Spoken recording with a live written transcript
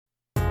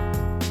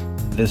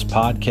This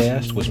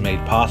podcast was made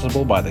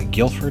possible by the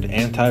Guilford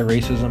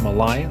Anti-Racism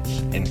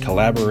Alliance in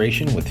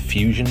collaboration with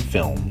Fusion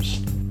Films.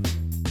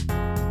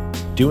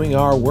 Doing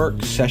Our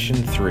Work Session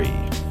 3,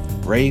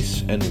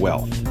 Race and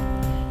Wealth.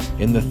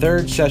 In the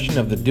third session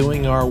of the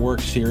Doing Our Work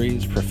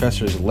series,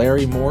 Professors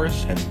Larry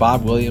Morris and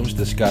Bob Williams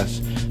discuss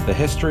the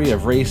history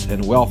of race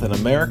and wealth in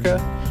America,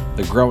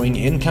 the growing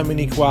income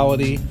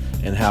inequality,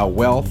 and how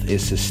wealth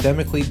is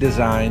systemically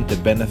designed to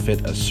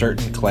benefit a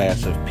certain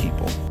class of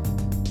people.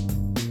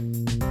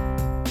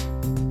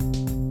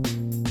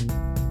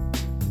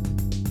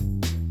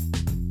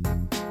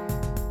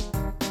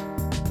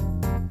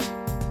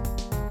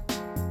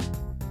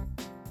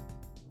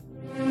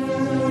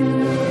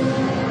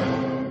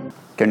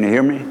 Can you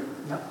hear me?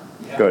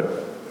 Yeah.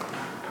 Good.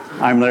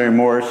 I'm Larry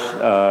Morris,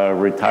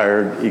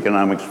 retired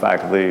economics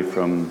faculty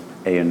from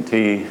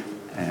A&T,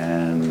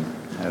 and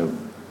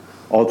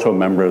also a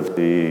member of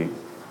the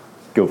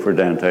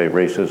Guilford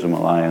Anti-Racism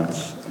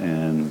Alliance,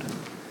 and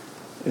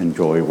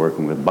enjoy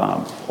working with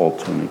Bob,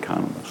 also an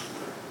economist.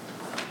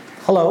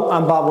 Hello,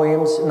 I'm Bob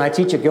Williams, and I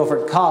teach at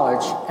Guilford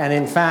College, and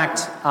in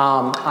fact,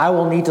 I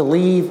will need to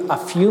leave a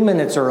few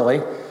minutes early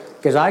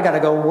because I got to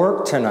go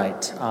work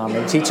tonight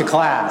and teach a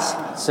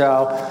class.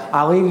 So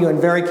I'll leave you in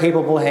very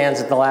capable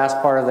hands at the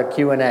last part of the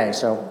Q&A.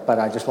 But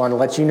I just wanted to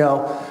let you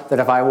know that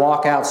if I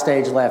walk out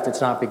stage left, it's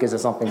not because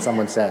of something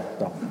someone said.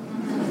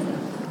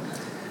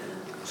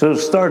 So to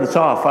start us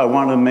off, I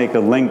want to make a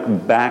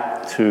link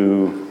back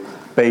to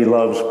Bay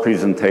Love's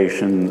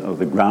presentation of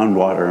the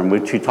groundwater, in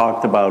which he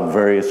talked about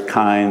various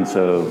kinds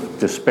of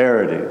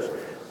disparities.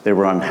 They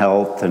were on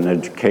health and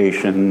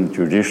education,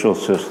 judicial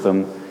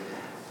system.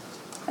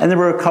 And there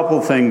were a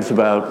couple things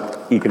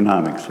about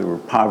economics. There were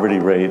poverty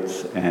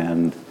rates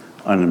and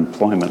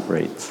unemployment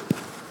rates.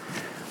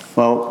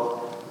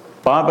 Well,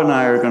 Bob and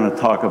I are going to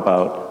talk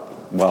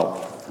about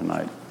wealth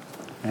tonight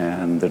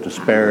and the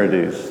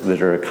disparities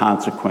that are a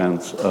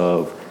consequence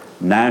of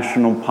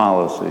national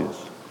policies,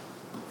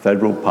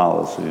 federal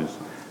policies,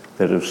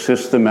 that have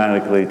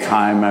systematically,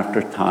 time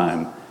after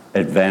time,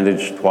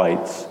 advantaged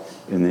whites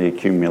in the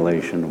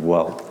accumulation of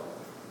wealth.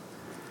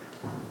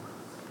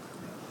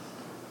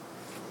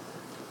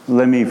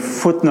 Let me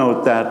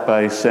footnote that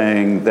by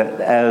saying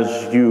that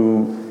as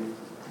you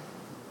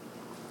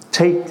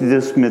take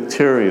this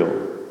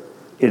material,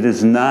 it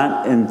is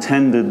not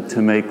intended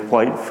to make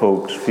white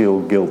folks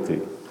feel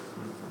guilty.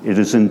 It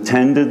is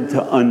intended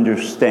to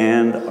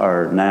understand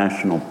our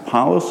national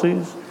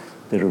policies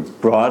that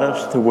have brought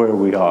us to where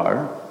we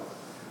are.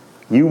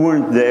 You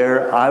weren't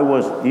there,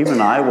 even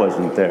I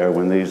wasn't there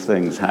when these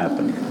things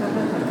happened.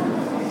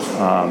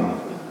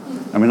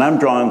 I'm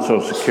drawing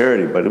Social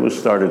Security, but it was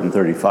started in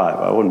 35.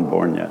 I wasn't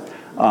born yet.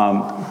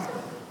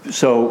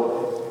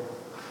 So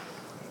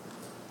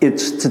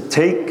it's to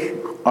take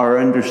our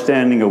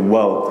understanding of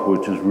wealth,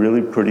 which is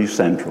really pretty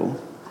central,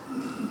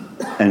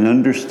 and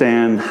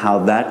understand how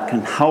that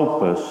can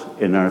help us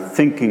in our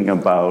thinking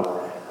about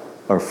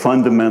our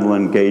fundamental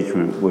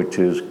engagement, which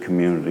is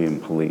community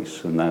and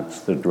police, and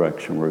that's the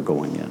direction we're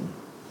going in.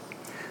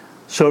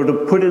 So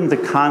to put into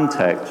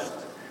context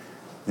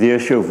the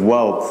issue of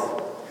wealth,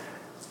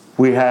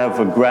 we have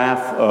a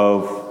graph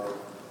of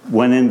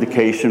one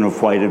indication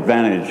of white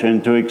advantage.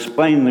 And to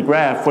explain the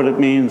graph, what it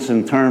means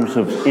in terms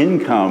of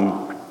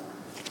income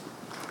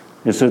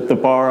is that the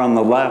bar on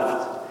the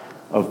left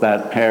of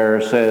that pair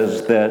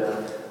says that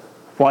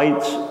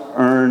whites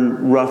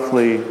earn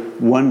roughly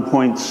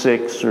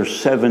 1.6 or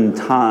 7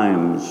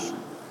 times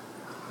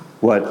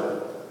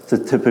what the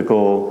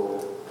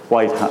typical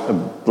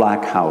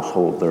black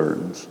household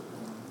earns.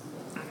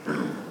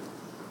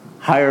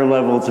 Higher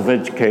levels of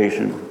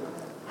education,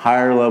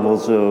 higher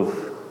levels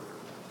of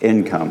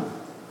income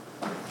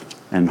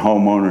and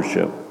home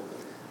ownership.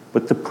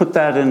 But to put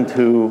that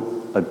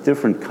into a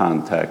different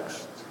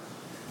context,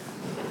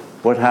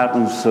 what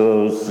happens to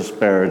those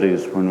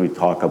disparities when we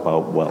talk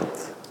about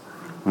wealth?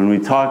 When we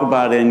talk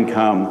about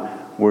income,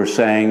 we're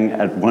saying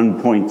at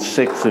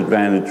 1.6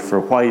 advantage for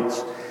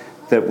whites,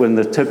 that when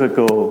the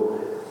typical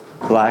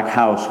black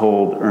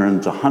household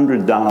earns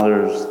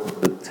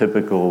 $100, the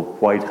typical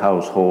white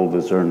household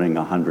is earning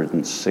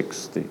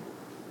 $160.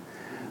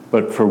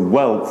 But for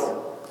wealth,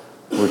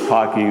 we're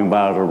talking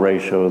about a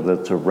ratio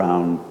that's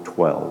around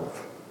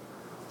 12.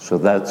 So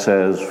that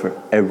says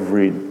for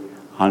every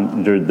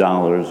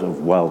 $100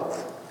 of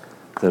wealth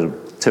that a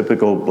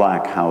typical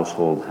black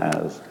household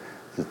has,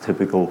 the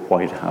typical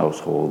white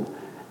household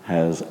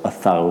has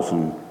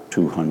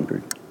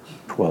 1,200,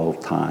 12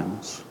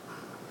 times.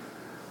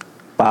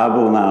 Bob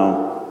will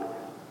now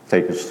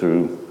take us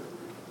through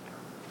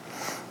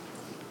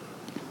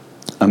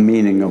a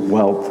meaning of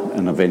wealth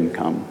and of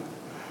income.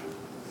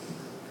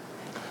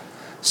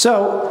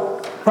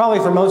 So, probably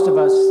for most of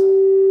us,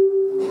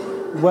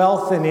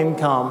 wealth and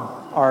income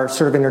are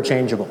sort of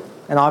interchangeable,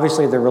 and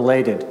obviously they're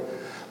related.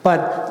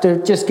 But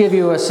to just give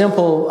you a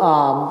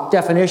simple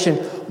definition,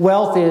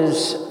 wealth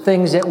is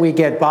things that we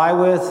get by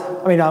with.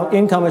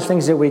 Income is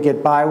things that we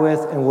get by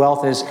with, and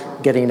wealth is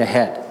getting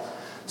ahead.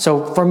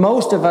 So for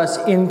most of us,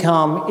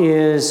 income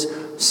is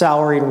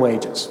salary and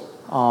wages.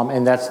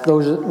 And that's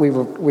those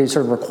we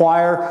sort of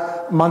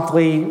require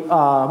monthly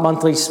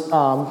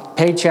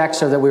paychecks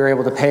so that we were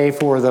able to pay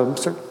for the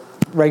sort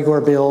of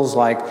regular bills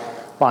like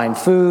buying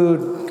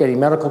food, getting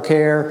medical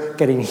care,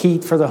 getting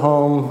heat for the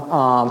home,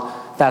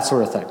 that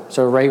sort of thing.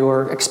 So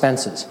regular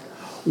expenses.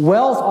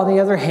 Wealth, on the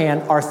other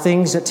hand, are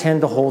things that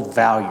tend to hold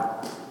value.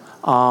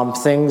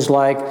 Things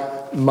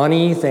like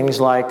money, things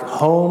like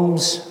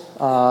homes,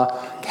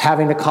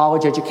 having a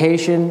college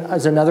education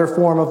is another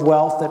form of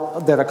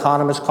wealth that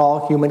economists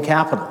call human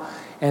capital.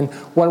 And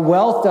what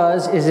wealth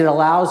does is it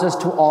allows us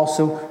to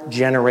also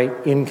generate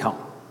income.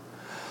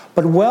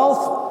 But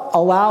wealth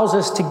allows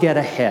us to get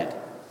ahead.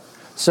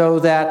 So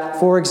that,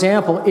 for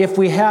example, if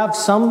we have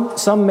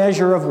some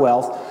measure of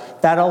wealth,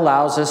 that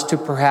allows us to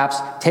perhaps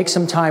take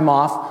some time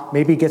off,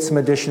 maybe get some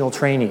additional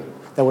training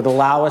that would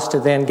allow us to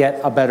then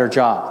get a better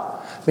job.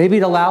 Maybe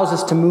it allows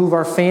us to move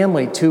our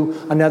family to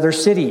another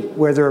city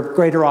where there are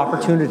greater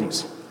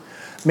opportunities.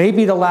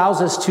 Maybe it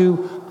allows us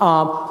to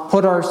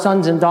put our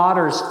sons and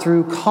daughters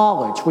through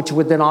college, which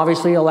would then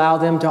obviously allow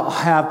them to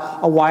have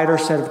a wider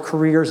set of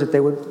careers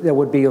that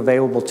would be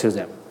available to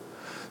them.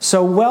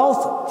 So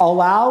wealth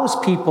allows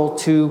people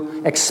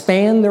to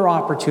expand their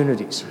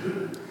opportunities.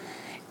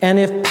 And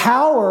if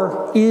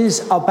power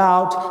is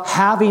about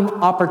having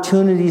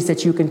opportunities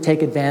that you can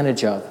take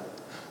advantage of,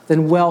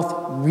 then wealth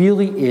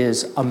really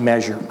is a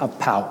measure of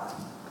power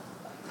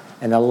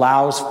and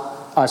allows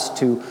us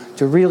to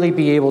really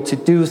be able to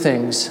do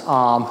things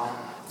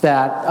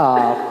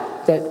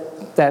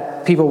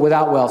that people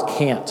without wealth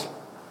can't.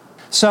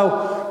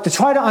 So to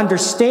try to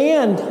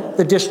understand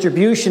the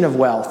distribution of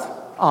wealth,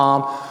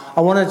 I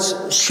want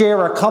to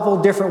share a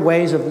couple different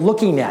ways of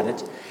looking at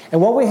it.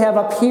 And what we have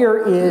up here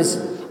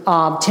is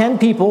 10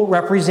 people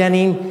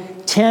representing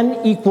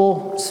 10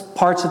 equal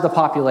parts of the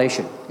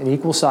population in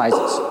equal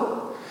sizes.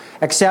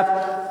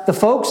 Except the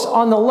folks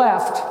on the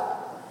left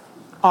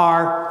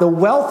are the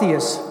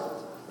wealthiest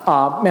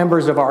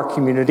members of our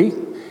community.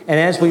 And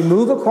as we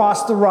move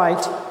across the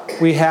right,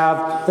 we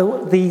have the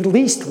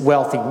least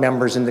wealthy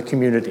members in the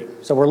community.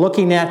 So we're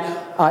looking at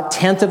a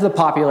tenth of the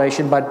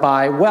population, but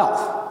by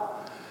wealth.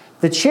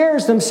 The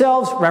chairs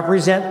themselves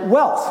represent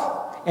wealth.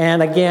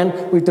 And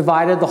again, we've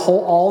divided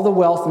all the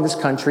wealth in this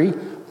country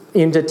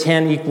into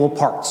 10 equal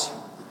parts.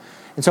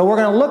 And so what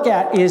we're going to look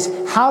at is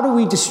how do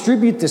we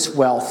distribute this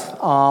wealth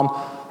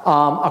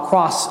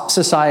across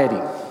society.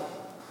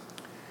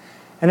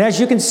 And as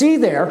you can see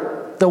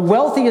there, the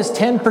wealthiest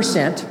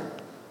 10%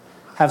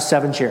 have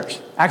 7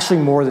 chairs. Actually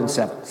more than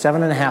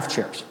 7.5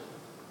 chairs.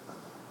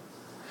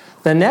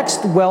 The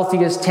next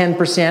wealthiest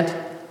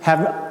 10%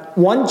 have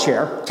 1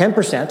 chair,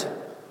 10%.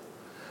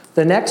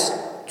 The next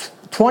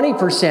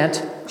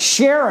 20%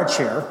 share a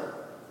chair.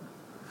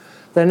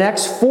 The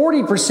next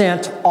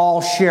 40%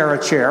 all share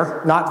a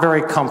chair, not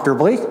very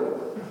comfortably.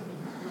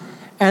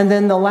 And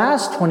then the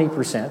last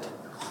 20%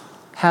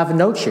 have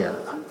no chair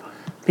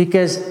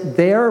because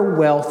their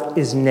wealth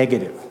is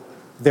negative.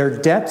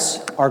 Their debts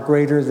are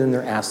greater than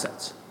their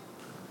assets.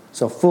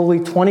 So fully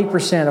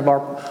 20%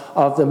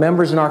 of the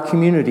members in our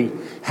community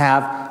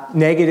have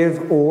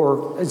negative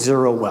or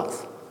zero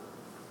wealth.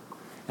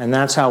 And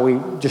that's how we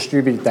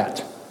distribute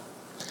that.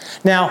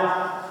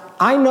 Now,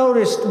 I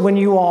noticed when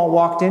you all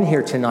walked in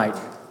here tonight,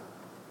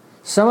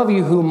 some of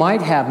you who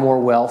might have more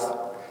wealth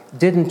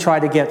didn't try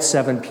to get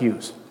 7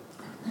 pews.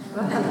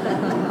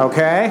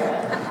 Okay?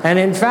 And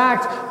in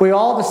fact, we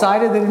all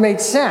decided that it made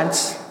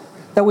sense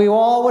that we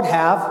all would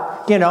have,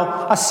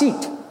 a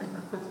seat.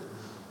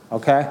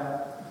 Okay?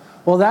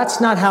 Well,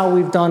 that's not how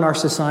we've done our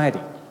society.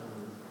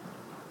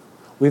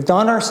 We've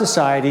done our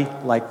society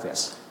like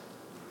this.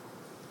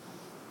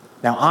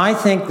 Now, I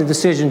think the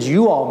decisions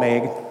you all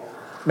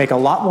make a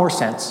lot more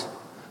sense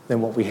than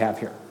what we have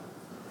here.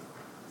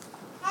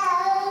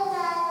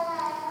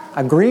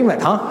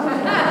 Agreement, huh?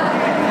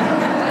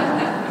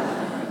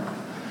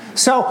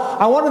 So,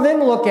 I want to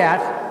then look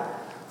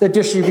at the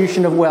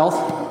distribution of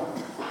wealth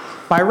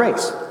by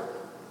race.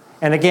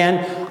 And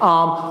again,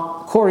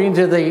 according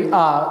to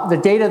the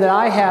data that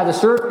I have, the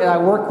survey that I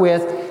work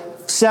with,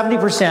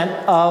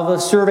 70% of the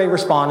survey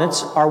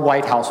respondents are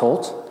white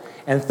households,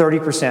 and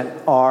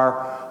 30%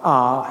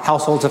 are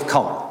households of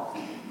color.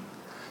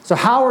 So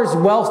how is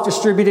wealth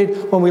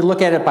distributed when we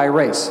look at it by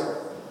race?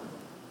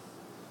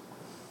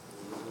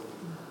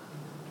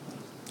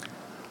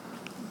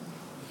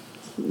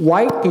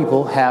 White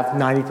people have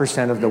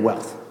 90% of the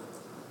wealth.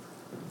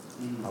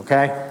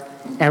 Okay?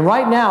 And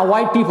right now,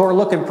 white people are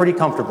looking pretty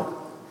comfortable.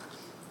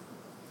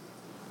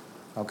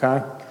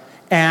 Okay?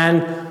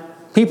 And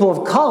people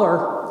of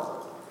color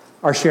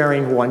are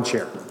sharing 1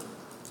 chair.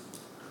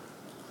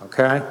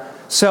 Okay?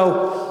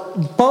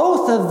 So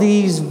both of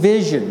these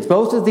visions,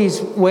 both of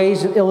these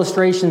ways,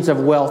 illustrations of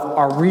wealth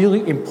are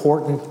really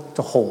important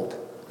to hold,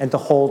 and to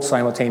hold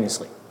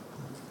simultaneously.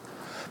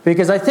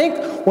 Because I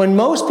think when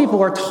most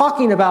people are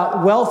talking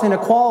about wealth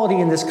inequality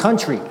in this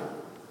country,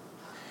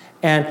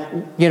 and,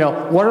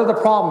 what are the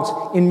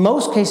problems? In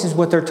most cases,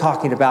 what they're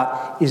talking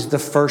about is the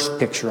first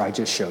picture I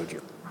just showed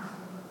you.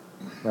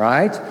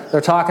 Right?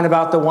 They're talking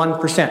about the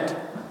 1%.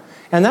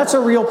 And that's a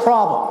real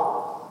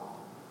problem.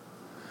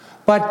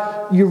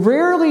 But you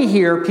rarely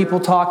hear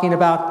people talking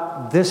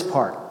about this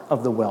part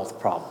of the wealth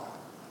problem.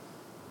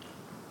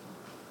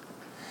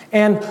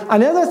 And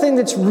another thing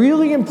that's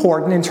really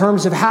important in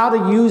terms of how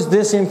to use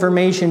this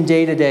information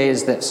day to day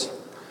is this.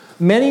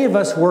 Many of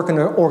us work in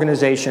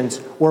organizations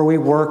where we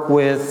work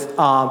with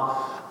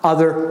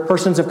other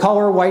persons of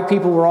color, white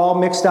people. We're all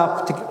mixed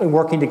up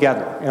working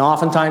together, and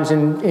oftentimes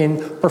in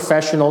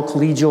professional,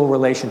 collegial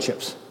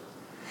relationships.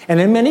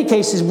 And in many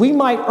cases, we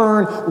might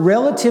earn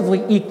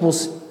relatively equal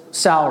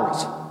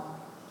salaries.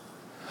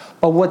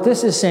 But what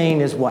this is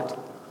saying is what?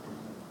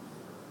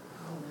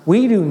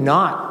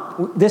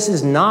 This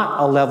is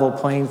not a level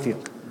playing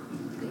field.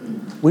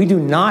 We do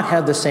not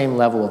have the same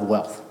level of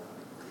wealth.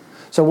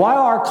 So while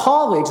our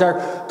colleagues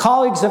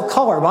of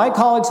color, my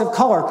colleagues of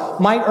color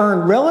might earn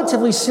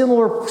relatively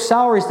similar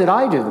salaries that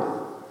I do,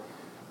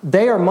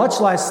 they are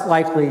much less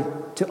likely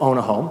to own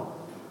a home.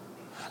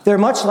 They're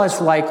much less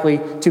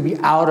likely to be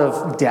out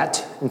of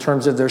debt in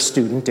terms of their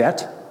student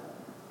debt.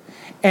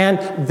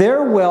 And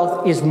their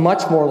wealth is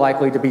much more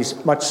likely to be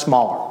much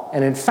smaller.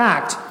 And in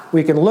fact,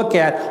 we can look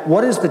at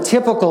what is the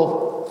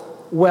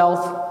typical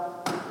wealth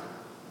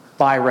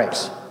by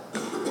race.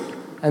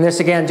 And this,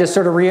 again, just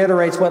sort of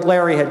reiterates what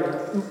Larry had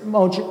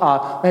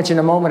mentioned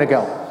a moment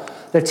ago.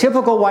 The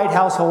typical white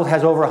household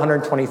has over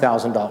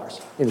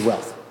 $120,000 in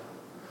wealth.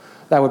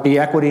 That would be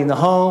equity in the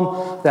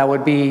home. That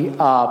would be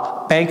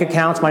bank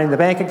accounts, money in the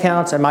bank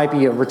accounts. It might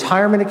be a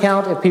retirement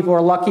account if people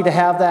are lucky to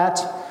have that.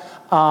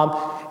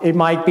 It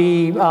might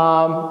be,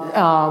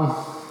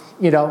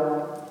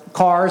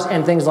 cars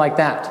and things like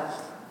that.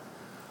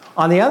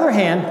 On the other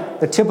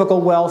hand, the typical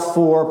wealth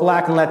for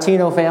Black and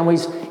Latino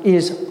families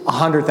is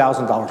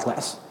 $100,000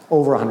 less,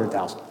 over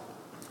 $100,000.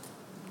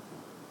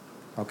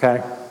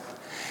 Okay?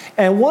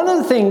 And one of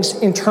the things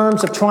in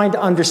terms of trying to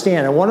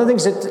understand, and one of the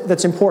things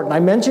that's important, I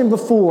mentioned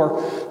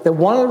before that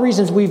one of the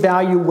reasons we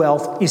value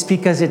wealth is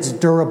because it's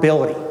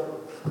durability.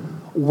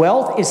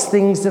 Wealth is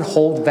things that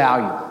hold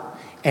value.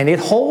 And it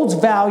holds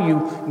value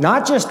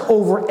not just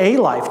over a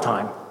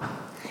lifetime,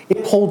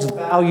 it holds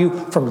value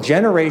from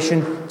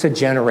generation to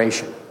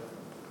generation.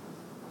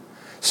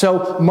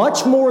 So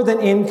much more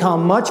than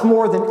income, much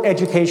more than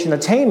education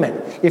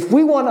attainment, if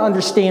we want to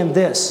understand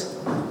this,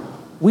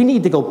 we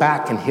need to go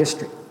back in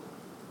history.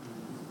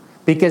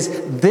 Because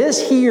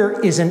this here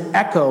is an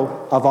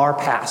echo of our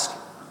past.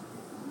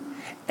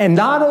 And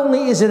not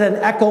only is it an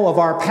echo of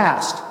our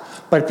past,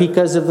 but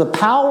because of the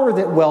power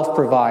that wealth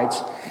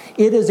provides,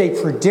 it is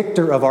a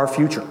predictor of our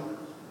future.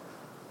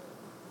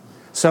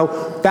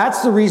 So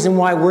that's the reason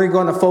why we're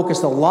going to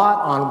focus a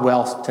lot on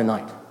wealth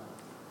tonight.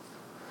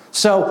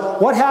 So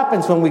what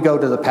happens when we go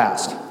to the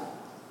past?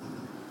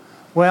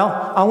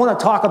 Well, I want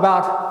to talk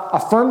about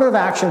affirmative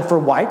action for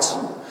whites,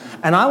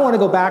 and I want to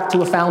go back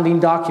to a founding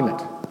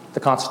document, the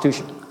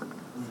Constitution.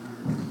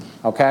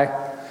 Okay?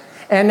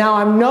 And now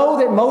I know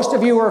that most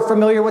of you are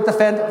familiar with the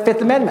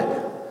Fifth Amendment.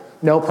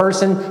 No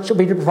person shall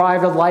be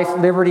deprived of life,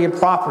 liberty, and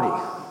property.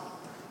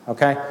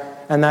 Okay?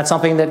 And that's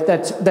something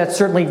that's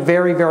certainly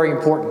very, very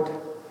important.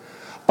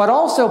 But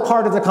also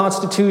part of the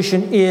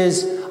Constitution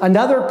is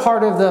another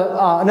part of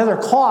another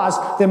clause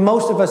that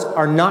most of us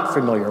are not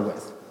familiar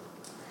with.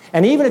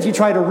 And even if you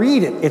try to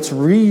read it, it's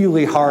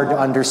really hard to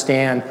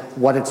understand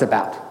what it's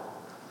about.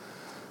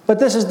 But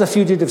this is the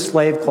Fugitive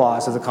Slave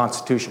Clause of the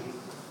Constitution.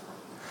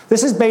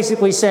 This is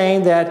basically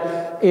saying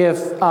that if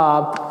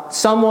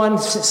someone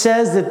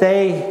says that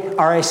they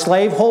are a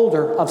slave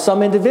holder of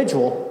some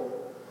individual,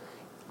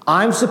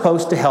 I'm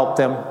supposed to help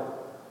them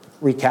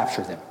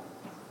recapture them.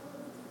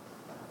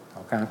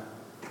 Okay?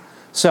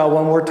 So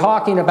when we're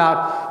talking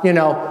about,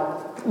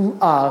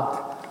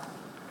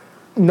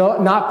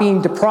 not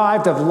being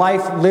deprived of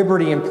life,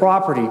 liberty, and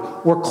property,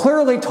 we're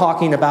clearly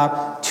talking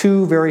about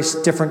two very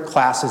different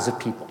classes of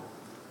people.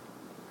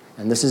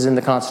 And this is in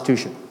the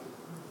Constitution.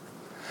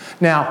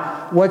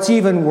 Now, what's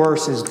even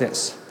worse is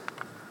this.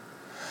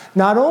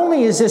 Not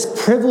only is this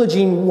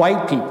privileging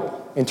white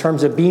people in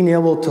terms of being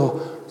able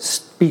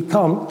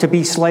to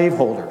be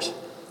slaveholders,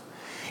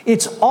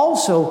 it's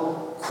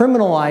also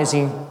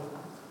criminalizing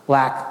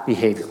black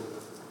behavior.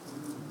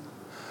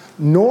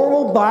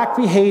 Normal black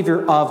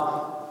behavior of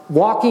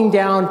walking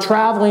down,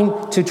 traveling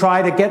to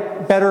try to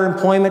get better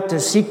employment, to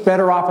seek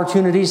better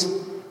opportunities,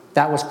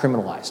 that was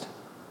criminalized.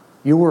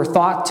 You were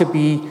thought to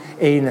be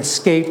an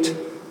escaped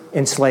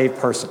enslaved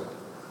person.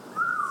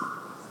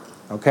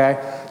 Okay?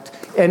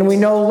 And we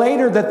know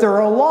later that there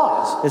are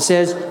laws that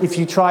says if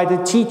you try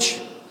to teach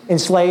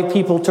enslaved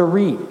people to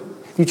read,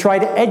 if you try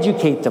to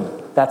educate them,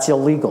 that's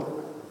illegal.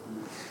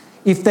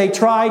 If they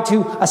try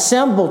to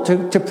assemble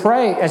to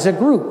pray as a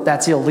group,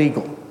 that's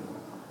illegal.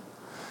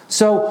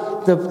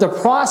 So the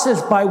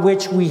process by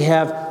which we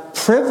have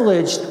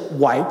privileged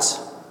whites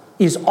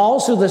is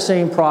also the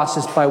same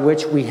process by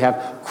which we have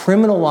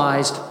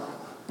criminalized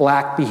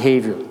black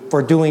behavior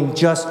for doing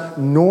just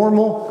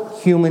normal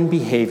human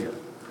behavior.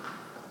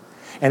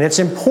 And it's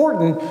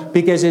important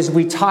because as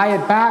we tie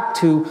it back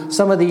to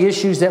some of the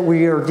issues that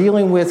we are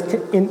dealing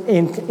with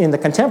in the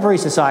contemporary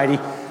society,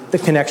 the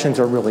connections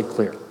are really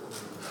clear.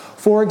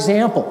 For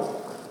example,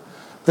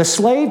 The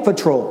slave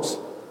patrols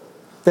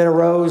that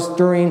arose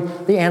during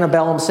the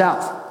antebellum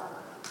South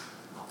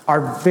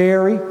are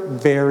very,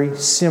 very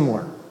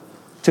similar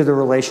to the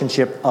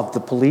relationship of the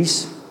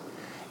police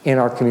in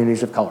our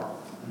communities of color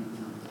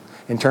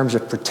in terms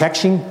of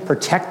protecting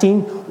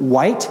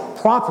white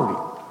property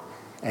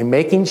and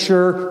making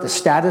sure the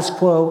status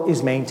quo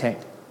is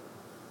maintained.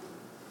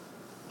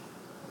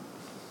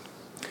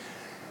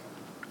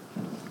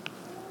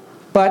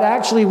 But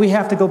actually, we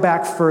have to go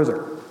back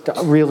further to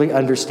really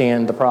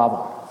understand the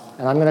problem.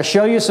 And I'm going to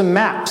show you some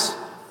maps.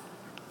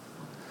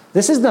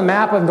 This is the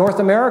map of North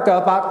America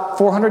about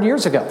 400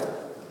 years ago.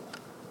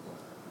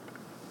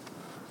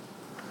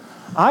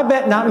 I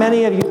bet not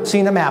many of you have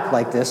seen a map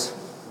like this.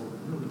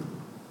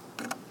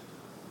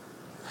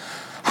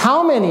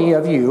 How many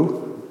of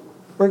you,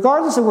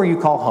 regardless of where you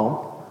call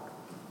home,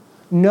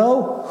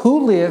 know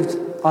who lived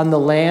on the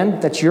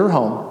land that's your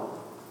home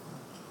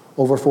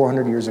over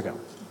 400 years ago?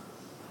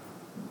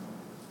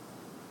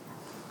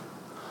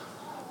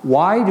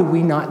 Why do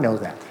we not know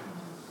that?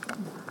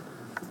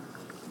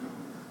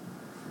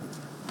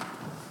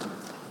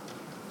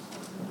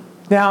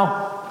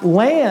 Now,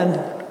 land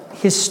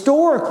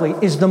historically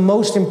is the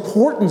most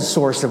important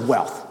source of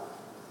wealth.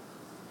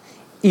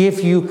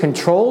 If you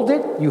controlled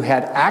it, you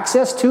had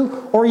access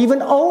to, or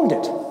even owned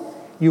it,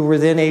 you were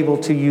then able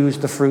to use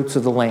the fruits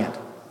of the land.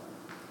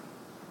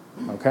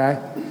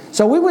 Okay?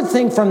 So we would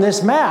think from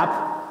this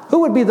map, who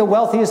would be the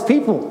wealthiest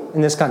people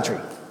in this country?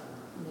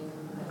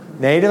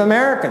 Native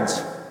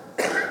Americans.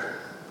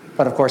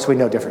 But of course, we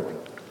know differently.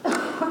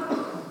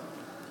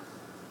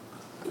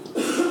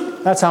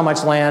 That's how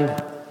much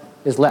land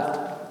is left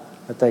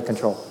that they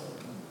control.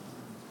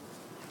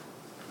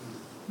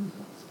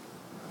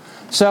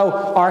 So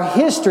our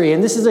history,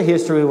 and this is a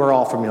history we're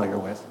all familiar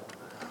with,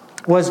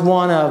 was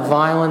one of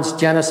violence,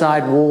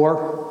 genocide,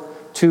 war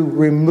to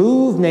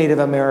remove Native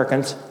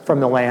Americans from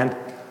the land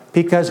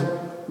because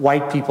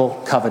white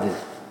people coveted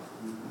it.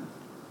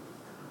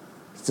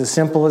 It's as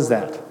simple as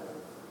that.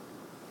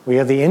 We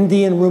have the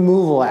Indian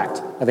Removal Act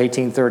of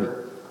 1830.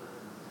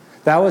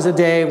 That was a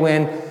day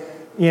when,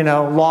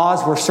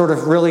 laws were sort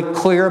of really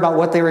clear about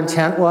what their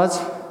intent was,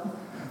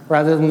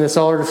 rather than this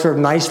sort of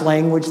nice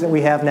language that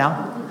we have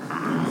now.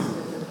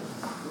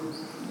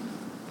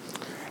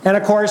 And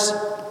of course,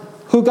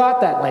 who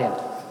got that land?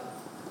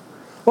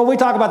 Well, we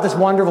talk about this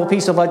wonderful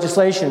piece of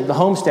legislation, the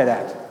Homestead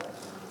Act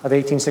of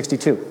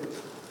 1862.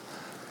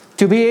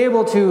 To be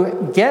able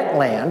to get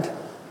land,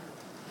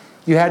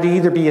 you had to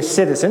either be a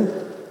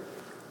citizen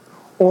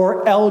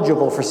or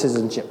eligible for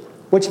citizenship,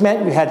 which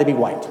meant you had to be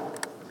white.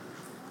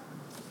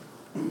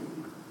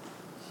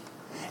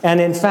 And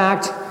in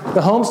fact,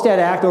 the Homestead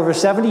Act over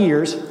 70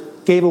 years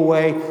gave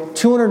away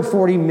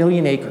 240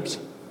 million acres.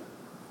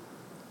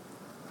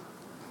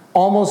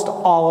 Almost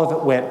all of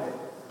it went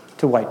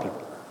to white people.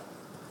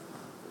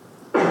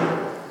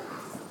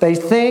 They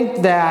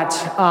think that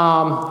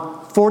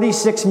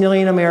 46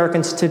 million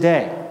Americans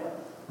today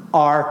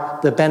are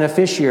the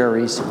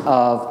beneficiaries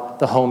of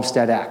the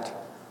Homestead Act.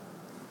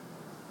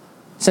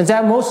 Since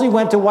that mostly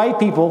went to white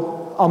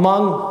people,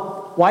 among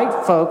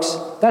white folks,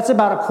 that's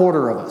about a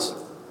quarter of us.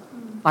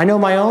 I know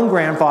my own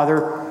grandfather,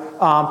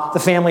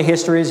 the family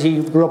history is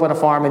he grew up on a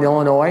farm in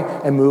Illinois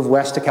and moved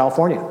west to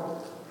California.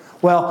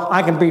 Well,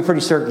 I can be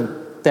pretty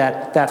certain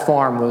that that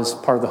farm was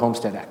part of the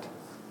Homestead Act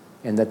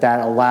and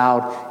that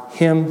allowed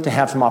him to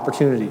have some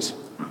opportunities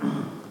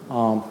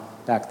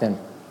back then.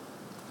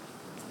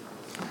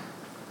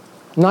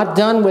 Not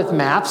done with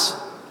maps,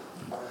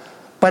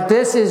 but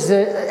this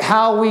is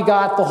how we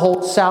got the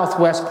whole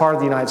southwest part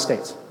of the United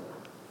States.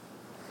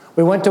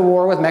 We went to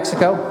war with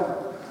Mexico.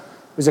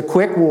 It was a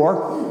quick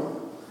war.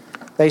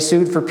 They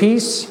sued for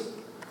peace.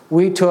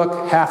 We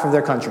took half of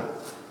their country.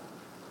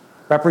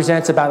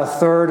 Represents about a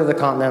third of the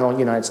continental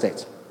United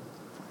States.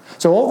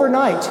 So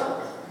overnight,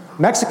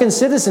 Mexican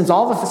citizens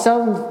all of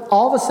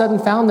a sudden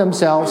found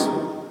themselves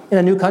in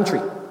a new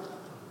country.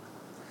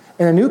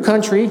 In a new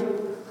country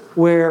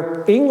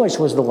where English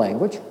was the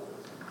language,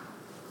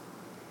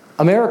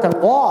 American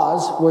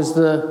laws was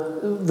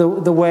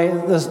the way,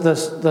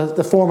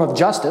 the form of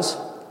justice,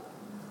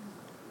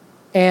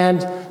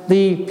 and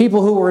the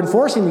people who were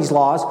enforcing these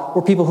laws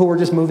were people who were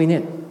just moving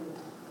in.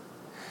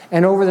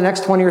 And over the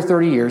next 20 or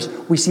 30 years,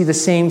 we see the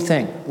same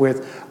thing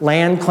with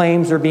land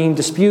claims are being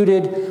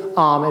disputed,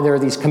 and there are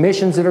these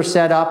commissions that are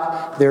set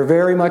up. They're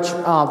very much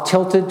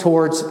tilted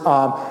towards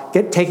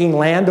taking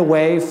land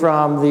away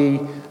from the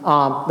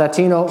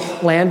Latino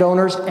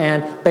landowners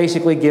and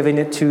basically giving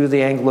it to the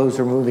Anglos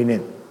who are moving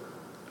in.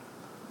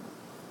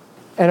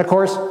 And of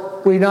course,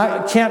 we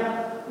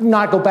can't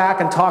not go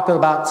back and talk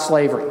about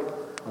slavery.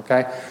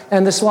 Okay,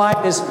 and the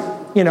slide is,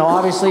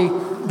 obviously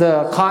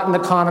the cotton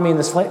economy and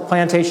the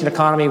plantation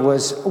economy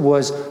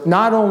was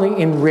not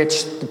only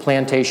enriched the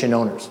plantation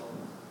owners,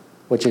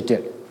 which it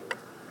did,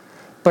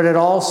 but it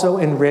also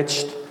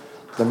enriched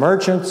the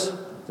merchants,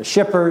 the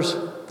shippers,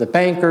 the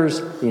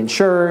bankers, the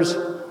insurers,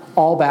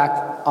 all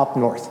back up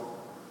north.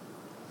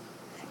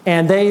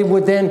 And they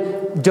would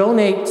then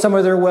donate some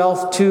of their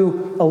wealth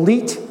to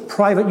elite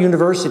private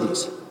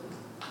universities,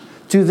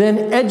 to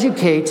then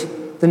educate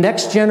the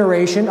next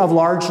generation of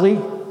largely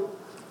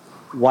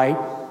white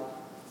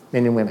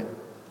men and women.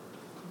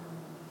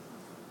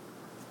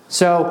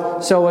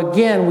 So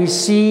again, we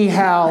see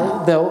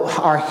how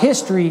our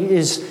history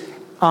is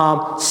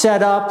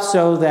set up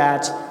so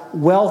that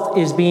wealth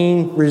is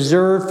being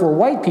reserved for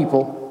white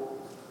people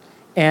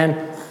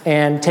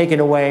and taken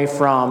away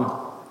from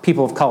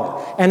people of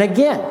color. And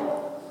again,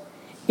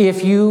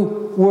 if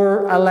you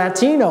were a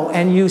Latino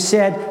and you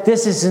said,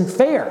 this isn't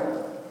fair,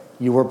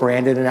 you were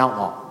branded an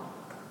outlaw.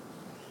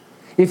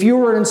 If you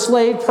were an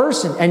enslaved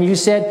person and you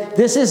said,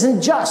 this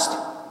isn't just,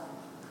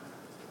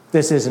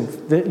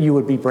 you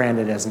would be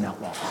branded as an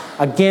outlaw.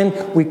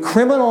 Again, we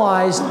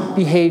criminalized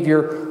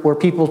behavior where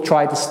people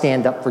tried to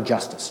stand up for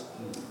justice.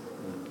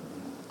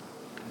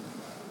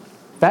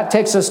 That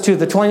takes us to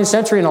the 20th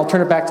century, and I'll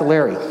turn it back to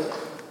Larry.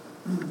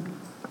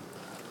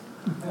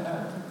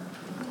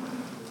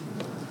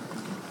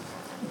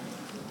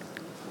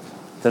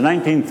 The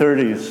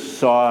 1930s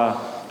saw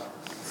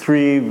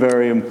three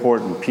very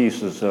important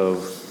pieces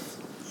of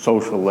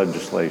social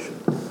legislation.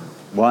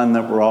 One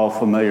that we're all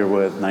familiar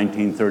with,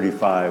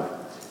 1935,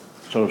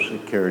 Social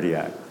Security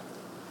Act.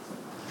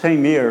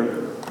 Same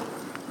year,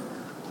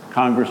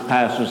 Congress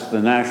passes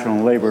the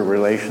National Labor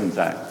Relations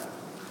Act.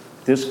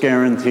 This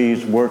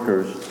guarantees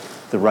workers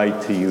the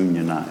right to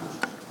unionize.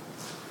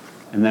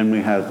 And then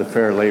we have the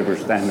Fair Labor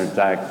Standards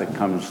Act that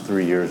comes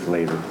 3 years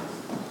later,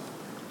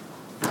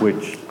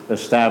 which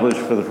established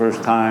for the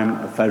first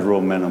time a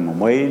federal minimum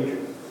wage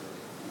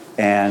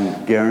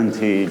and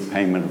guaranteed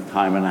payment of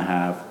time and a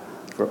half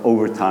for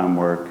overtime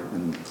work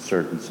in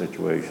certain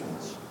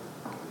situations.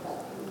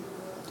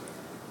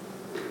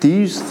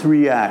 These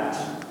three acts,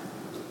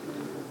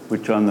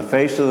 which on the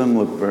face of them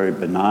look very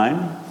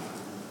benign,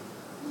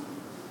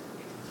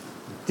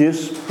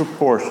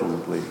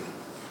 disproportionately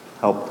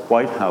helped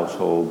white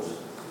households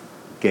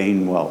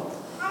gain wealth.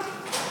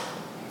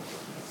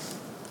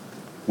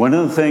 One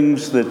of the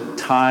things that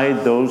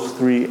tied those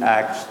three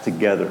acts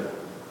together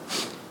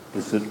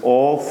is that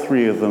all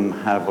three of them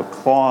have a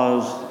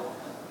clause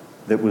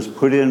that was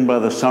put in by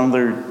the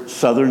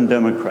Southern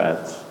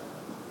Democrats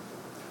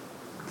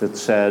that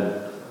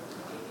said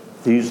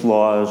these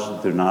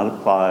laws do not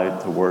apply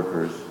to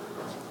workers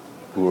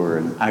who are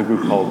in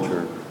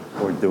agriculture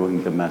or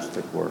doing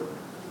domestic work.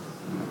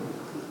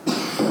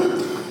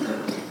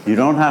 You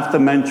don't have to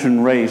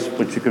mention race,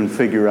 but you can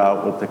figure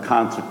out what the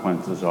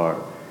consequences are.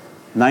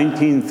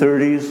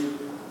 1930s,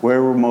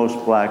 where were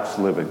most blacks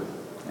living?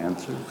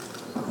 Answer,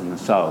 in the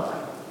South.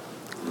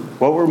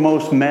 What were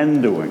most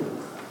men doing?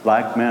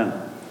 Black men.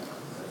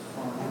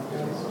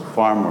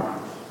 Farm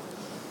workers.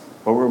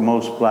 What were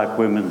most black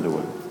women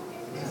doing?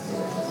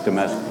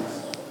 Domestic.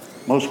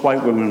 Most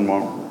white women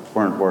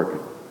weren't working.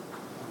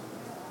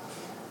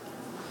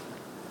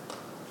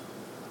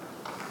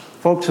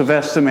 Folks have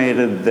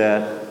estimated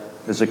that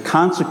as a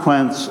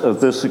consequence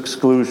of this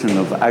exclusion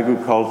of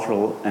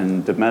agricultural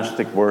and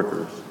domestic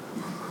workers,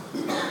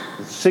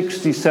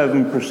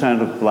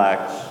 67% of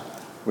blacks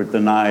were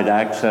denied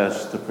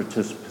access to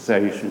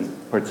participation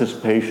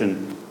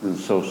in the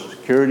Social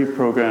Security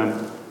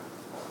program.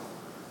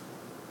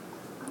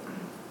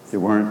 They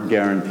weren't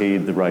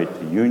guaranteed the right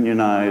to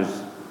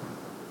unionize,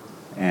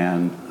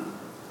 and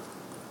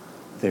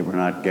they were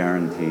not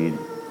guaranteed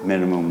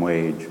minimum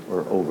wage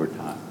or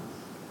overtime.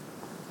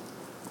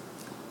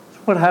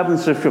 What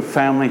happens if your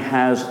family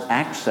has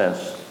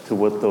access to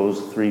what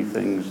those three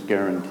things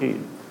guaranteed?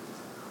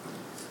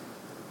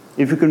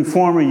 If you can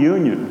form a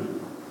union,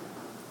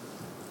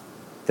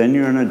 then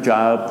you're in a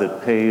job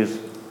that pays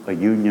a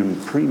union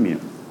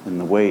premium in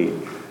the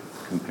wage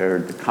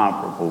compared to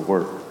comparable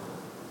work,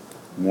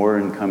 more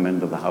income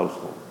into the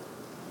household.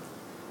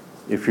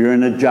 If you're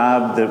in a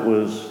job that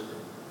was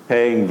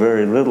paying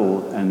very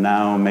little and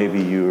now maybe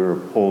you're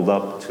pulled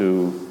up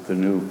to the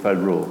new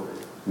federal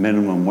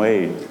minimum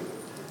wage,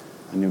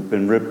 and you've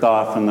been ripped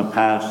off in the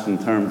past in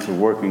terms of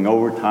working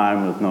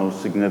overtime with no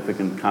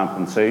significant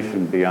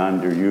compensation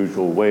beyond your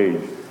usual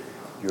wage,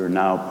 you're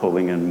now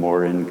pulling in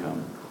more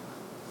income.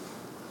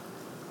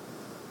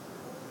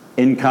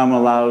 Income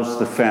allows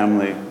the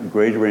family,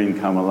 greater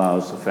income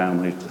allows the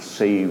family to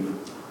save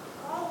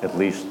at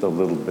least a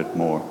little bit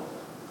more.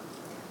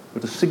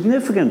 But a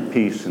significant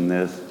piece in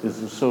this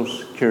is the Social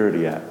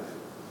Security Act.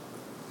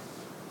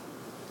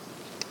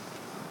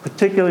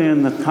 Particularly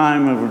in the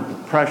time of a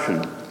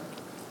depression,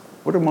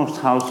 what are most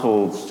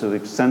households, to the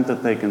extent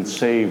that they can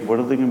save, what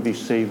are they going to be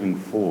saving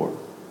for?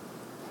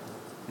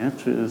 The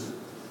answer is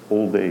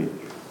old age,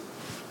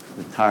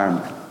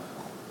 retirement.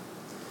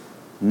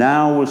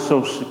 Now with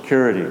Social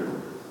Security,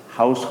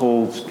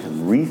 households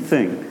can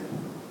rethink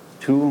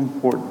two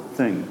important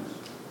things.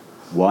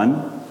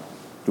 One,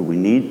 do we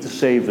need to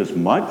save as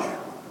much?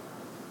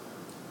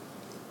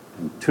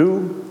 And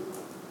two,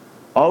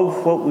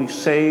 of what we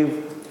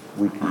save,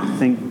 we can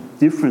think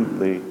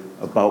differently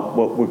about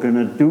what we're going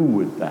to do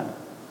with that.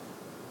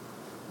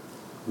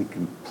 We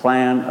can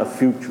plan a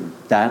future.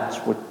 That's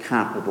what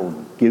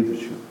capital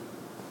gives you.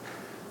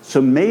 So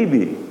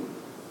maybe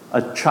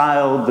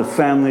the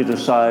family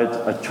decides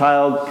a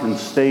child can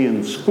stay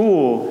in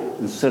school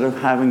instead of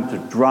having to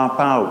drop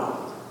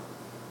out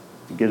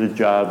to get a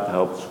job to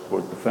help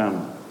support the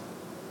family.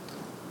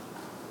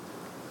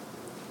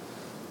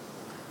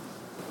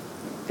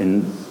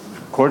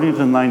 According to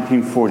the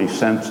 1940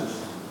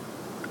 census,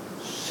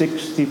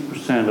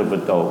 60% of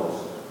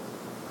adults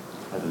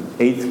had an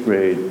 8th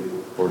grade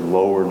or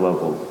lower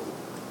level of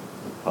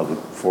public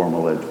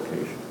formal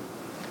education.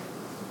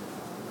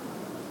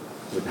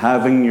 With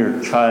having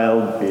your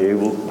child be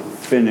able to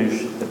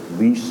finish at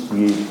least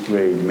the 8th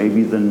grade,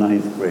 maybe the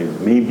 9th grade,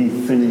 maybe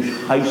finish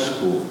high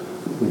school,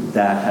 would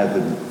that have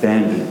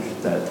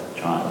advantaged that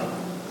child?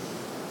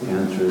 The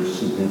answer is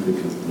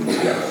significantly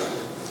yes.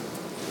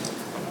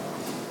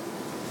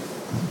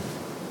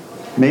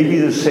 Maybe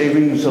the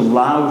savings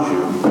allows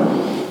you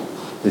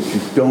that you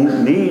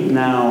don't need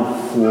now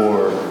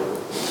for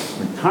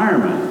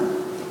retirement.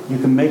 You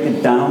can make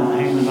a down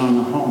payment on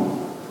a home.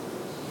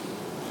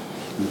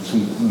 And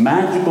some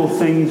magical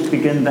things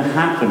begin to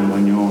happen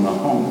when you own a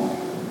home.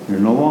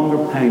 You're no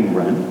longer paying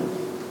rent.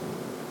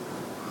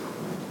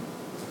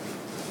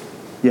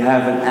 You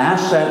have an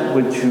asset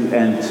which you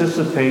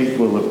anticipate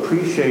will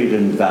appreciate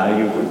in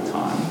value with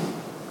time.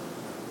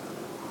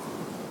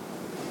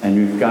 And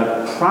you've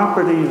got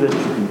property that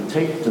you can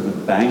take to the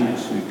bank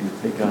so you can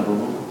take out a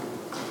loan.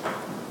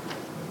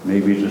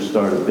 Maybe to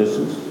start a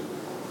business.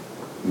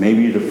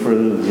 Maybe to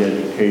further the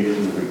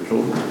education of your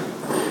children.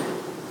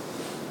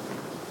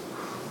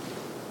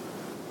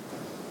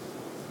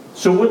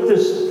 So what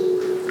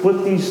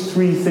these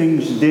three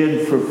things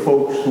did for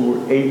folks who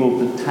were able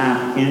to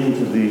tap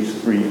into these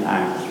three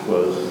acts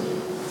was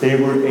they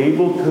were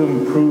able to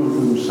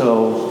improve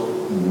themselves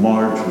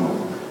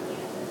marginally.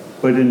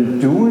 But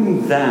in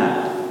doing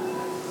that,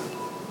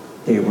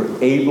 they were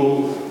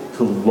able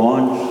to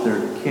launch their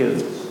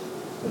kids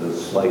at a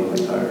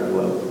slightly higher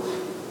level.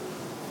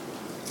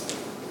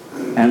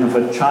 And if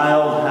a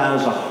child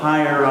has a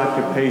higher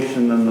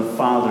occupation than the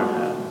father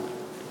had,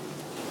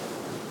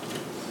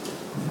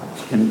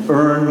 can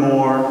earn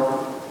more,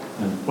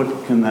 and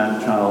what can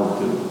that child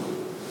do?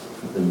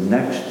 For the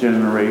next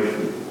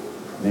generation,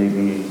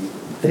 maybe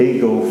they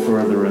go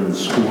further in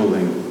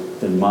schooling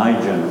than my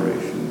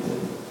generation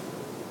did.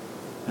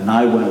 And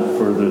I went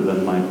further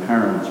than my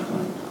parents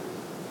went.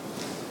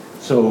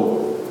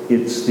 So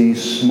it's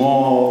these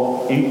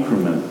small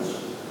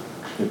increments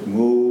that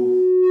move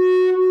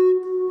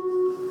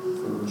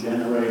from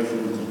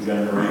generation to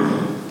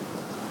generation.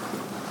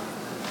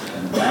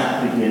 And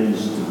that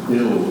begins to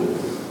build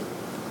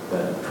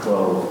that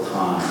 12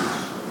 times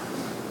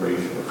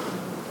ratio.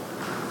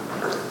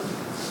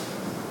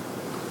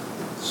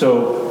 So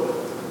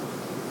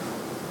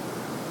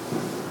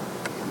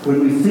when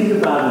we think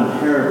about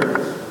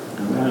inheritance,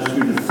 I'm going to ask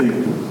you to think,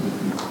 if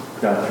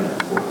you've got your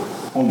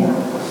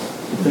homework,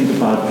 think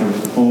about your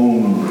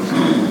own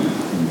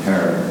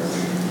inheritance.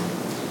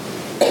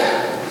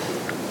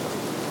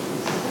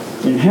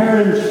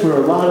 Inheritance, for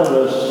a lot of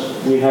us,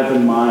 we have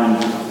in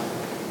mind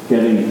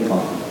getting a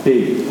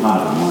big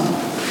pot of money.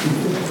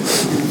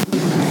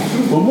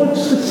 But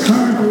what's the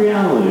current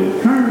reality? The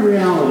current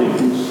reality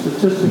from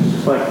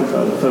statistics collected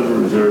by the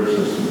Federal Reserve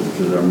System, which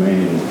is our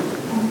main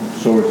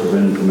source of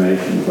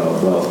information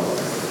about wealth.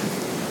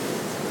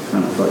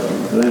 Kind of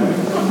fucking, but anyway.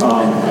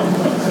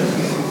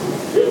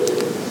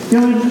 The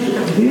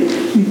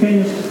interesting thing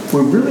is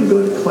we're really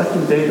good at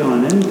collecting data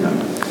on income.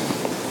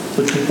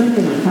 But you think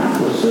in the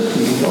capitalist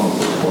system, you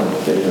also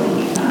collect data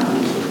on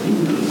accounts.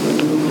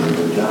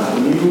 Good job.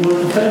 And even what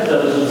the Fed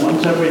does is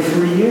once every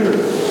 3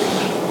 years.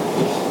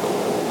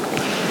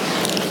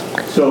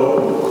 So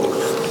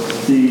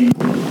the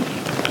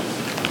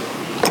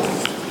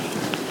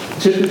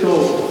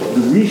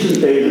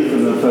recent data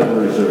from the Federal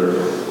Reserve,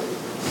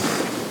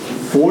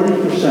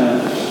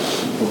 40%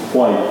 of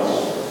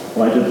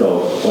white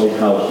adults, white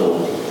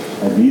households,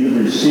 have either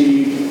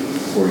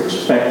received or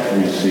expect to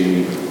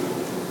receive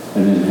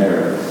an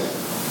inheritance.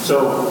 So,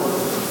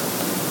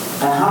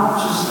 and how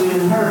much is the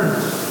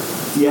inheritance?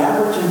 The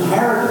average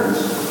inheritance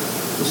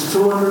is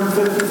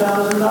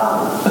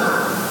 $250,000.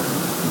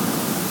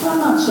 I'm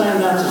not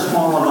saying that's a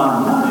small amount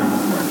of money,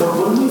 but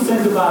when we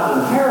think about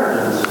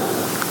inheritance,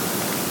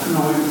 we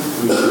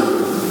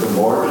the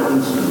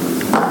Morgans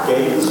and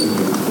Gates and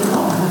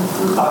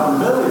we're talking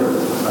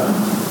billions, right?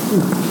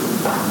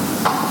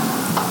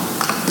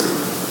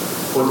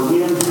 What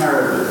we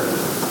inherited.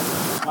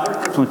 My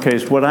personal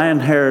case, what I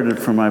inherited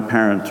from my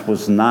parents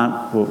was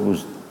not what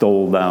was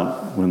doled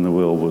out when the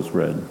will was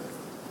read.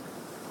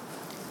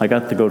 I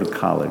got to go to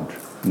college,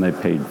 and they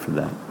paid for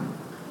that.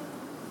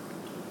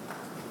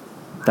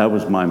 That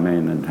was my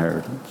main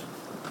inheritance.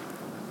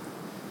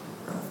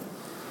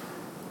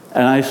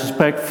 And I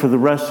suspect for the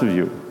rest of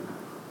you,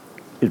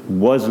 it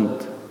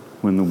wasn't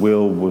when the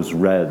will was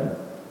read.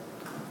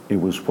 It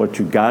was what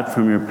you got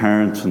from your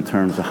parents in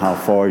terms of how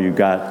far you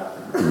got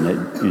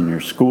in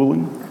your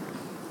schooling,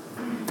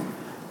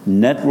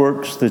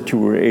 networks that you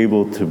were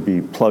able to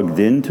be plugged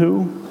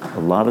into. A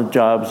lot of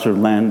jobs are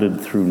landed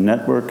through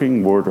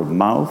networking, word of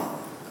mouth.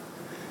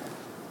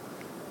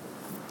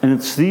 And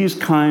it's these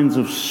kinds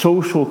of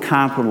social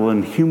capital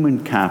and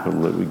human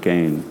capital that we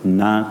gain,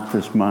 not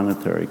this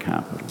monetary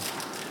capital.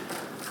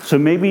 So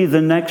maybe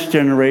the next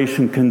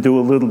generation can do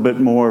a little bit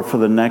more for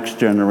the next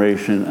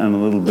generation and a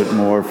little bit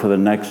more for the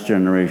next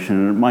generation.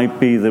 And it might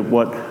be that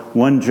what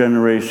one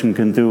generation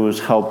can do is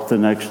help the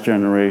next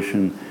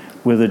generation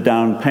with a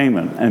down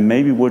payment. And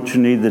maybe what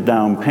you need the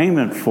down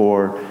payment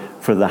for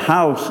the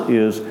house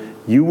is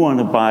you want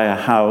to buy a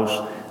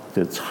house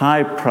that's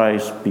high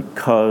priced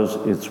because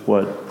it's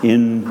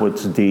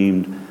what's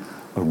deemed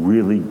a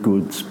really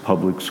good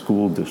public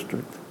school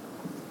district.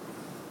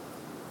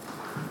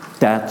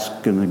 That's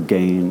going to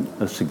gain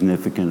a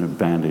significant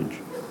advantage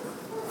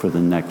for the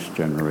next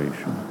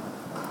generation.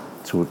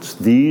 So it's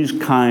these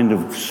kind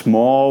of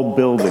small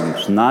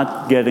buildings,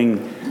 not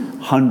getting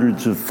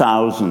hundreds of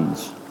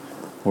thousands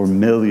or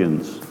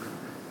millions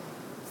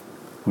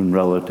when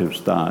relatives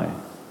die.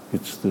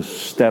 It's the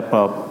step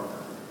up,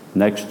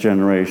 next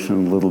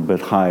generation a little bit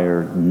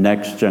higher,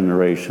 next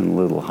generation a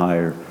little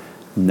higher,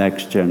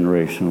 next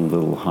generation a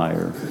little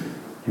higher.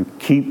 You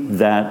keep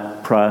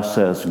that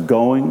process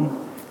going,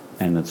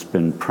 and it's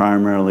been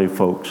primarily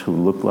folks who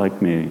look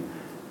like me,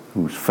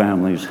 whose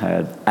families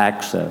had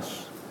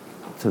access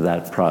to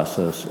that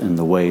process in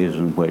the ways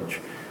in which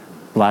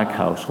black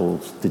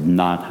households did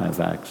not have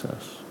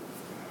access.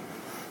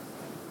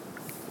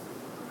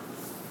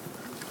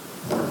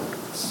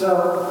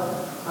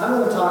 So I'm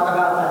going to talk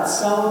about that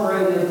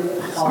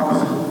celebrated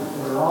policy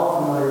we're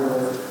all familiar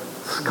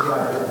with, the GI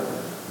Bill.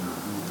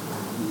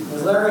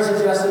 As Larry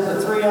suggested,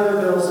 the three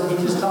other bills that he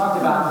just talked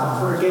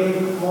about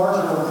forgave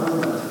marginal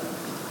improvement.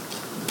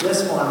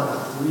 This one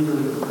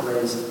really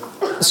raised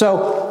it.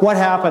 So what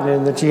happened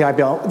in the GI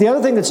Bill? The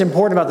other thing that's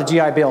important about the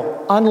GI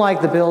Bill,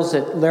 unlike the bills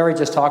that Larry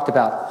just talked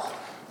about,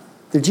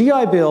 the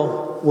GI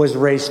Bill was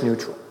race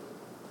neutral.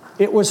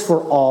 It was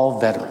for all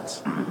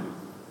veterans.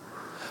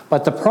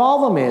 But the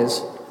problem is,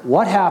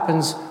 what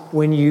happens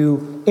when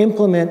you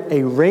implement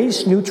a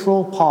race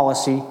neutral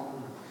policy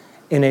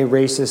in a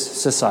racist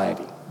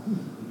society?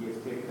 You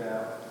get kicked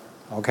out.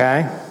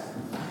 Okay?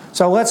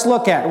 So let's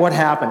look at what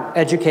happened.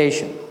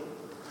 Education.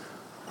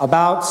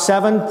 About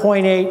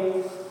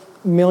 7.8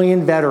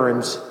 million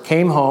veterans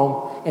came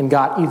home and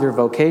got either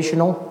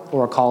vocational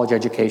or a college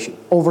education.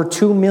 Over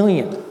 2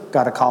 million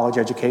got a college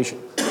education.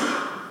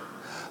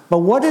 But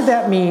what did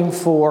that mean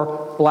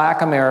for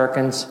black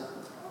Americans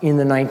in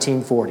the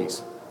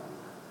 1940s?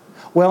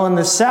 Well, in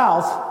the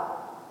South,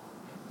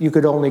 you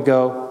could only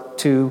go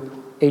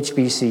to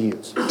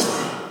HBCUs.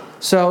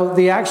 So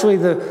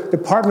the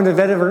Department of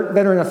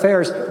Veteran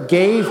Affairs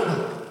gave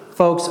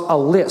folks a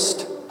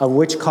list of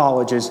which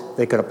colleges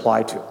they could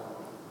apply to.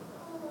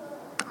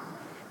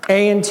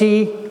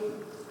 A&T,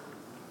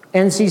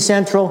 NC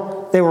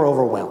Central, they were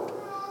overwhelmed.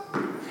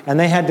 And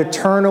they had to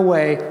turn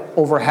away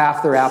over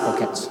half their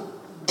applicants.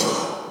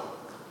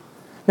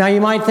 Now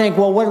you might think,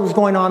 well, what was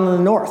going on in the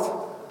North?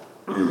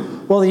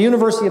 Well, the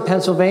University of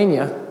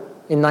Pennsylvania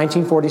in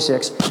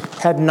 1946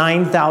 had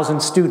 9,000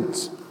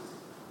 students.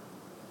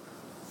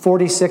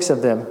 46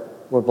 of them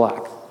were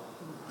black.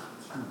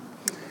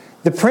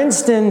 The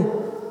Princeton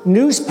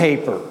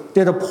newspaper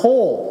did a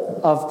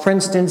poll of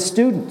Princeton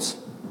students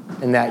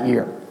in that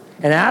year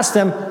and asked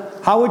them,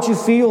 how would you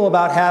feel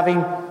about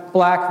having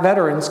black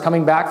veterans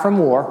coming back from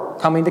war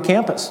coming to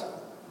campus?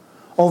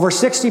 Over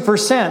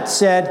 60%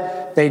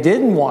 said they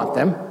didn't want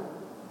them.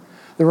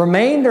 The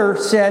remainder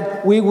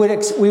said we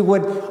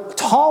would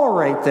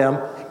tolerate them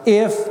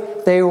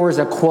if there was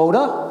a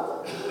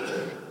quota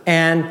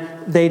and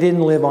they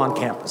didn't live on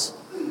campus.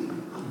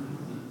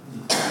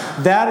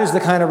 That is the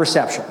kind of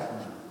reception.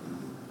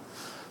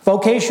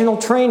 Vocational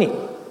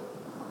training.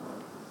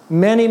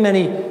 Many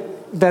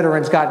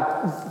veterans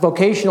got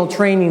vocational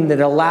training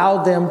that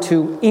allowed them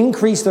to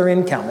increase their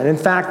income. And in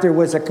fact, there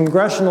was a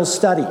congressional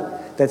study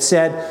that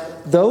said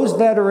those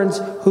veterans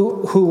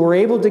who were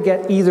able to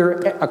get either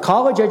a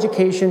college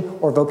education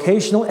or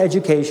vocational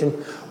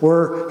education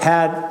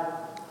had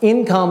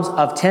incomes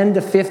of $10,000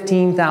 to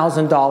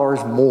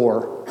 $15,000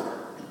 more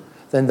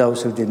than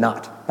those who did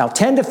not. Now,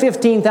 $10,000 to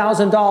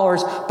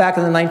 $15,000 back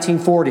in the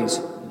 1940s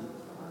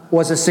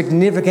was a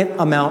significant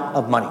amount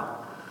of money.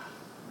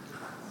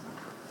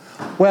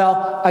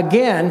 Well,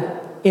 again,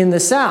 in the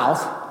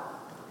South,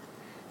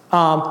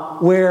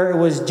 where it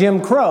was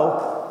Jim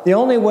Crow, the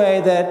only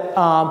way that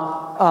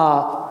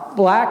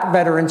black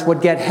veterans would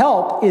get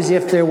help is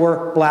if there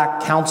were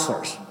black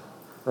counselors,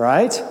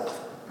 right?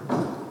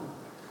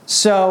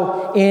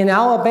 So in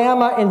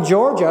Alabama and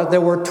Georgia, there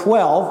were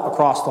 12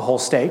 across the whole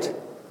state.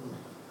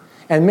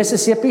 And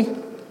Mississippi,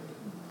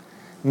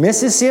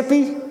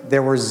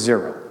 there were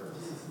 0.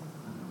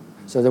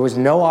 So there was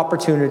no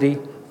opportunity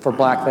for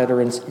black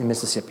veterans in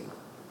Mississippi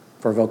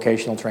for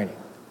vocational training.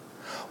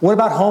 What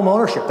about home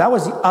ownership? That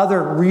was the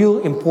other real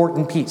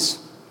important piece.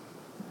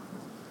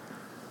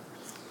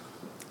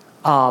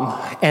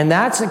 And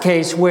that's a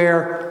case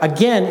where,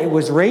 again, it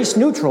was race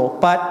neutral,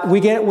 but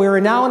we're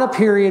now in a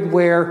period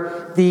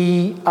where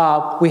we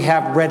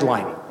have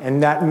redlining.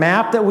 And that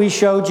map that we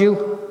showed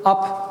you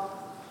up,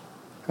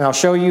 and I'll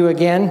show you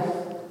again.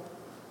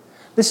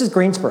 This is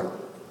Greensboro.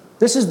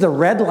 This is the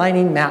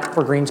redlining map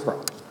for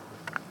Greensboro.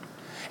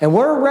 And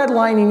where a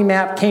redlining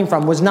map came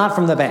from was not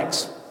from the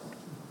banks.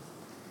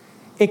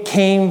 It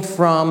came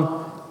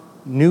from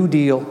New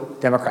Deal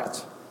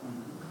Democrats.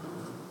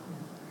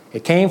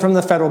 It came from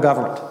the federal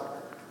government,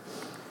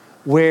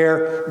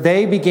 where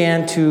they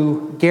began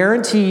to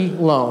guarantee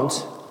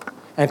loans.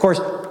 And of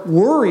course,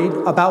 worried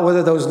about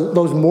whether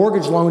those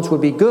mortgage loans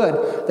would be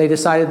good, they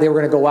decided they were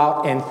going to go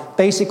out and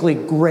basically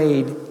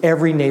grade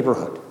every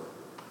neighborhood.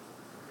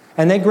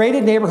 And they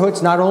graded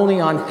neighborhoods not only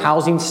on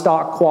housing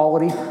stock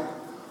quality,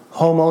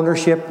 home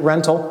ownership,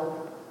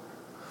 rental,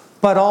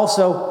 but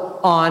also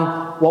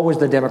on what was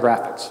the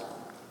demographics.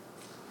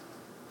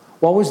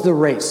 What was the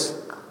race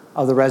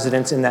of the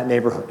residents in that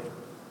neighborhood?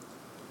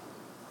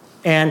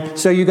 And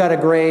so you got a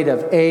grade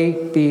of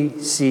A, B,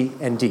 C,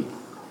 and D.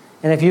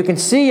 And if you can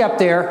see up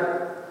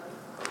there,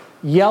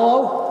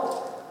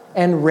 yellow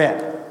and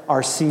red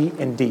are C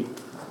and D.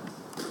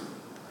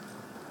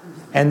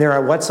 And they're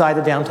at what side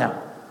of downtown?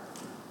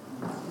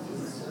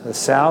 The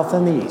south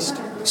and the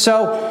east.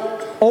 So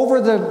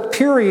over the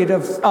period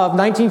of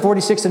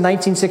 1946 to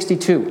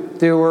 1962,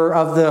 there were,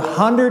 of the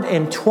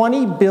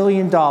 $120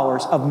 billion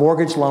of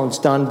mortgage loans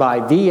done by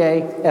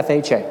VA,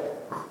 FHA,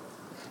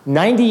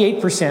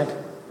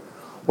 98%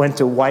 went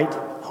to white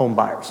home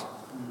buyers.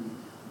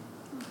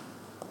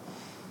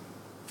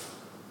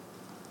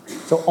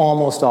 So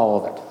almost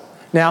all of it.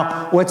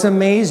 Now, what's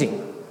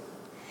amazing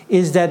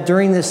is that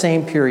during the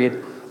same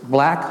period,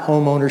 black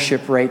home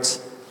ownership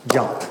rates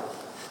jumped.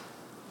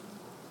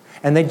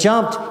 And they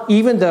jumped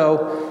even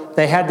though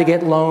they had to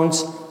get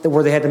loans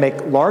where they had to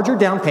make larger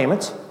down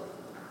payments,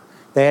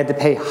 they had to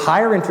pay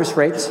higher interest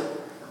rates,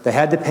 they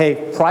had to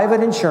pay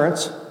private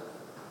insurance.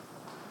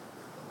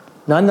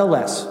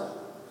 Nonetheless,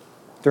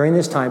 during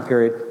this time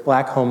period,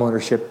 black home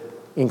ownership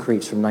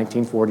increased from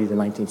 1940 to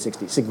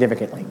 1960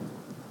 significantly,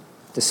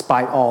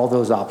 despite all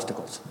those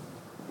obstacles.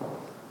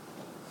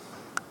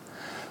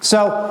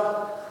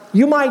 So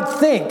you might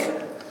think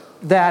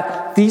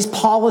that these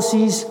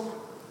policies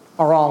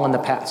are all in the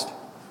past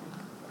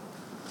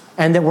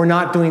and that we're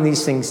not doing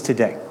these things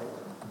today.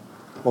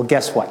 Well,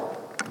 guess what?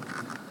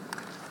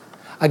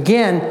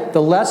 Again,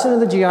 the lesson of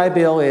the GI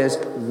Bill is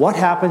what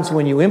happens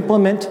when you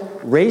implement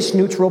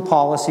race-neutral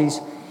policies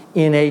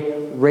in a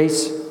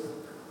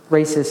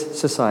racist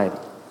society.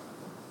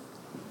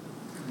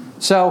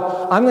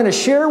 So I'm going to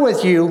share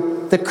with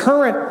you the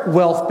current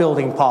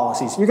wealth-building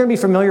policies. You're going to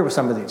be familiar with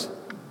some of these.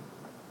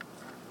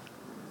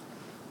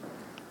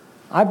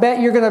 I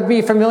bet you're going to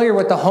be familiar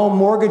with the home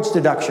mortgage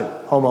deduction,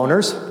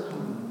 homeowners.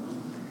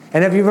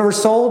 And if you've ever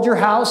sold your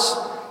house,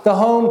 the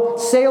home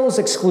sales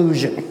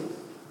exclusion.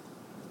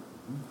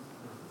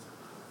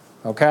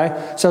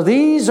 Okay? So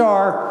these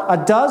are a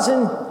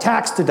dozen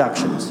tax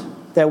deductions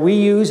that we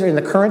use in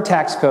the current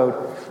tax code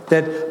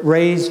that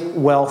raise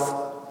wealth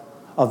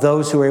of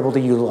those who are able to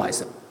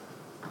utilize them.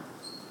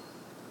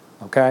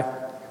 Okay?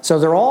 So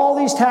there are all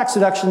these tax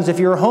deductions if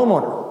you're a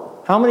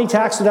homeowner. How many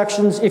tax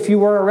deductions if you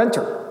were a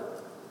renter?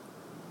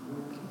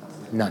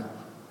 None.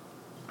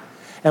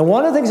 And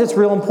one of the things that's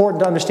real important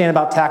to understand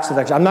about tax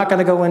deduction, I'm not going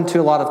to go into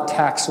a lot of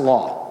tax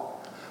law,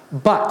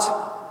 but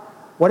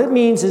what it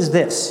means is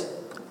this.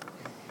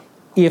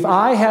 If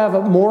I have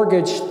a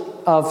mortgage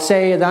of,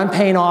 say, that I'm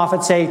paying off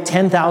at, say,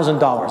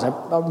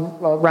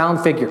 $10,000, a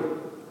round figure.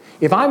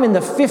 If I'm in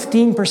the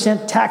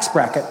 15% tax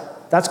bracket,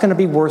 that's going to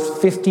be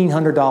worth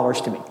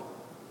 $1,500 to me.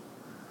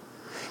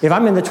 If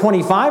I'm in the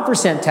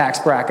 25% tax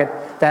bracket,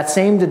 that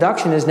same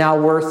deduction is now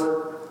worth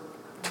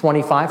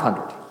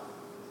 $2,500.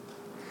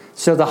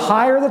 So the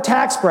higher the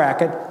tax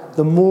bracket,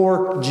 the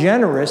more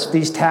generous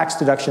these tax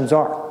deductions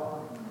are.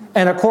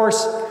 And of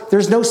course,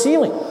 there's no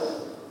ceiling.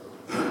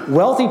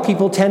 Wealthy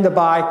people tend to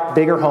buy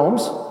bigger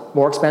homes,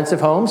 more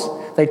expensive homes.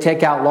 They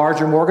take out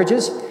larger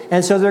mortgages,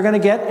 and so they're going to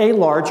get a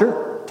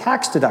larger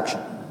tax deduction.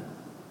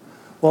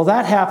 Well,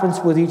 that happens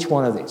with each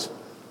one of these.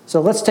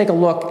 So let's take a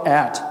look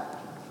at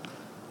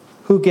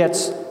who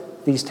gets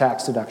these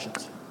tax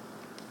deductions.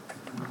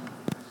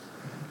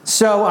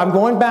 So I'm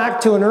going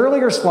back to an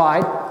earlier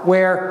slide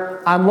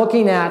where I'm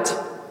looking at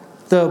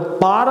the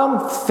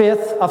bottom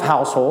fifth of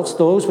households,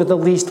 those with the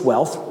least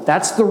wealth.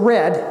 That's the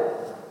red.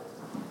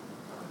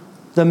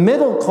 The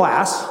middle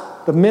class,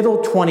 the middle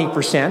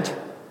 20%,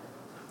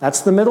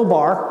 that's the middle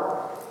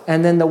bar,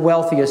 and then the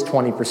wealthiest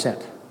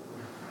 20%.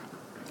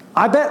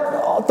 I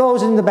bet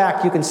those in the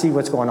back you can see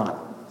what's going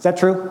on. Is that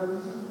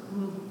true?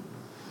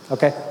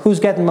 Okay. Who's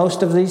getting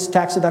most of these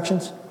tax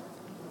deductions?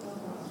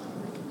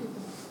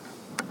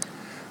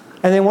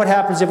 And then what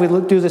happens if we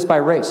do this by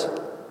race?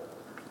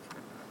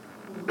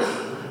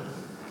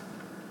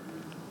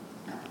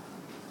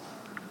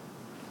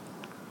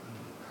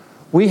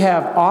 We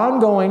have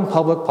ongoing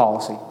public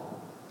policy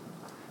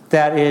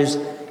that is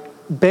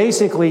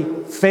basically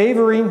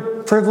favoring,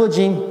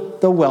 privileging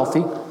the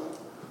wealthy,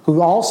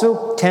 who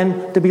also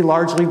tend to be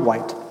largely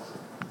white.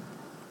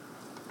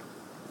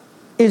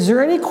 Is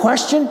there any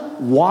question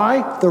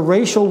why the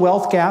racial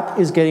wealth gap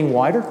is getting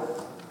wider?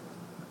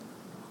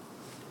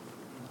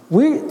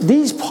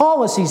 these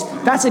policies,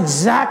 that's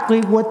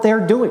exactly what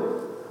they're doing.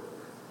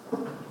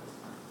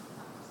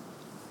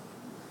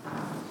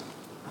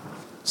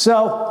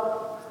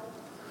 So,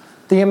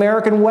 the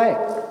American way.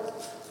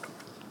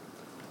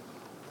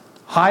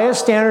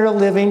 Highest standard of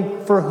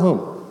living for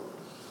whom?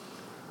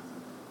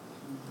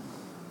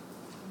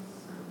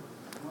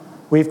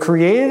 We've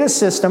created a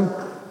system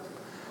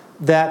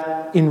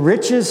that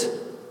enriches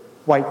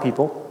white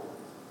people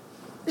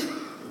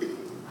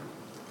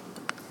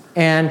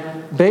and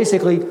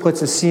basically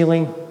puts a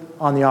ceiling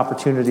on the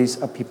opportunities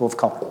of people of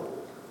color.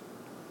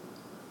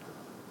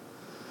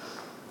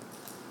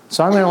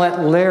 So I'm going to let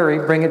Larry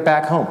bring it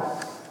back home.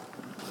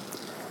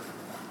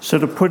 So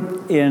to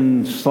put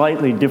in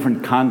slightly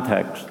different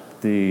context,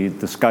 the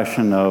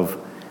discussion of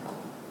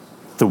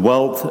the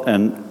wealth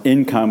and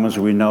income, as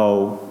we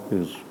know,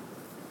 is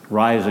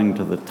rising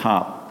to the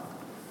top.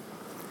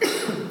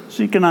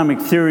 So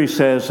economic theory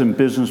says and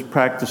business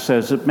practice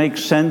says it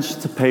makes sense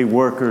to pay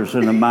workers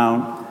an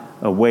amount,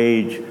 a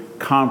wage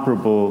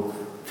comparable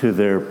to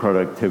their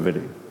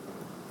productivity.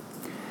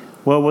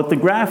 Well, what the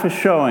graph is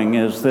showing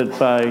is that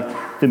by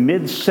the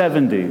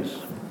mid-70s,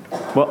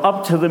 well,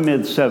 up to the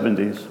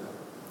mid-70s,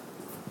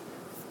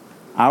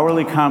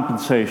 hourly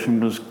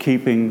compensation was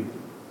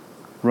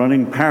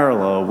running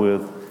parallel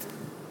with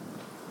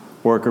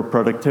worker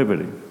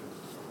productivity.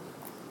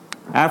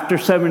 After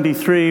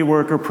 73,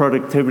 worker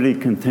productivity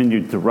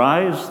continued to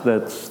rise.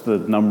 That's the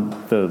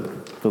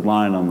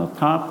line on the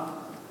top.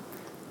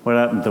 What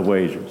happened to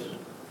wages?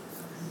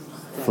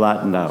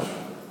 Flattened out.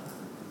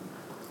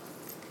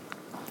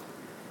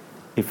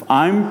 If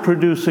I'm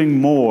producing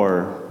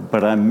more,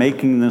 but I'm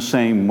making the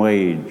same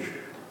wage,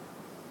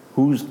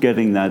 who's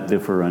getting that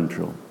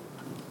differential?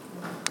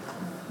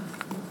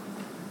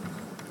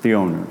 The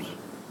owners,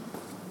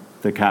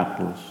 the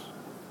capitalists.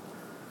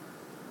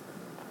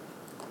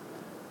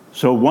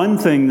 So one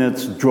thing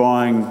that's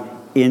drawing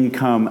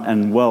income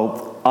and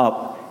wealth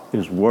up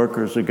is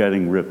workers are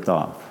getting ripped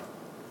off.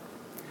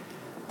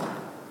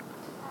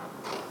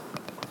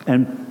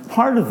 And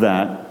part of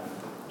that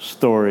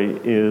story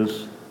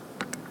is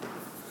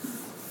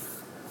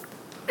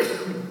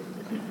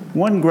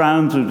one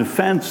grounds of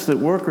defense that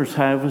workers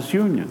have is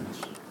unions.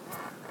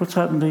 What's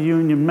happened to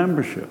union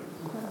membership?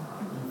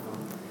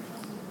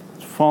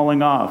 It's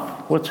falling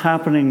off. What's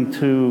happening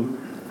to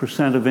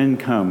percent of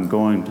income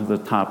going to the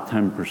top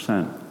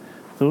 10%?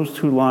 Those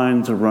two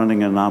lines are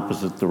running in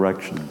opposite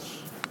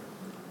directions.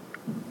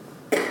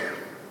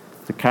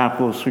 The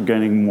capitalists are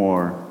getting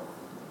more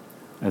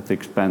at the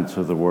expense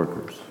of the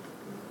workers.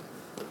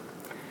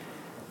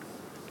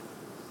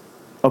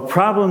 A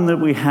problem that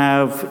we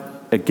have,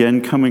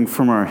 again coming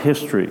from our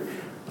history,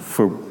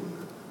 for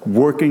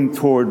working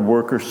toward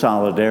worker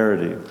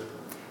solidarity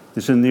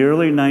is in the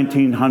early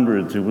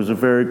 1900s, it was a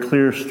very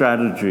clear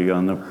strategy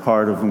on the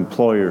part of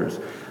employers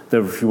that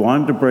if you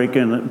wanted to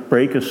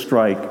break a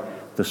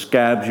strike, the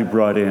scabs you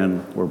brought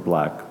in were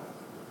black.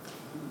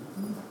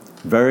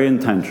 Very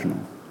intentional.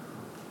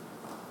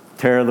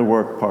 Tear the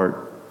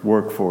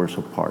workforce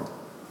apart.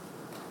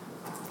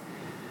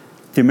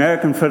 The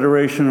American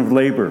Federation of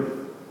Labor,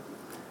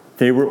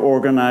 they were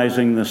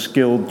organizing the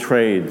skilled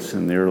trades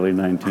in the early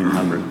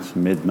 1900s,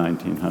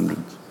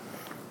 mid-1900s.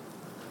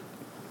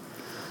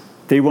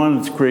 They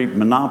wanted to create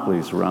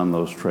monopolies around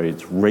those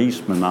trades,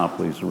 race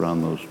monopolies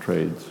around those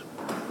trades.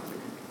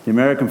 The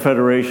American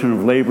Federation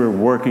of Labor,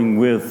 working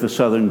with the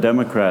Southern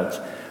Democrats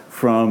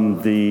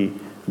from the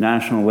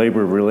National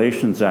Labor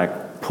Relations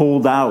Act,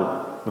 pulled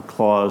out a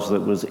clause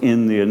that was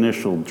in the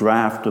initial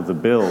draft of the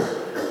bill,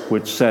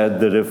 which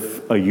said that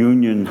if a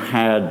union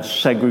had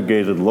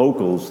segregated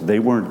locals, they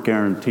weren't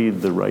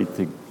guaranteed the right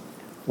to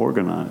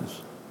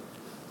organize.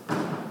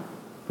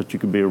 But you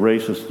could be a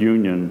racist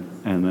union,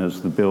 and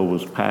as the bill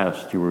was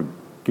passed, you were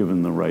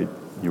given the right,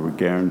 you were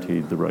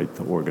guaranteed the right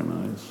to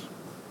organize.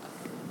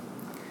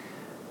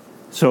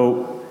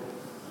 So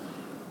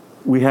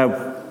we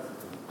have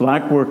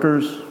black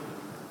workers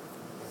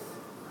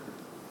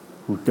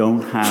who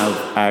don't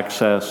have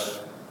access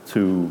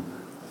to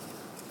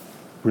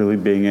really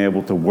being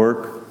able to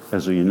work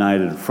as a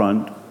united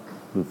front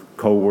with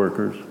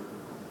co-workers.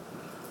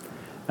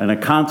 And a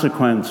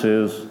consequence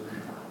is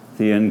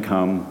the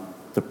income,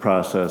 the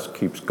process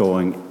keeps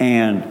going,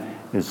 and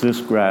as this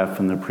graph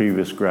and the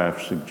previous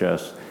graph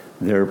suggests,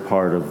 they're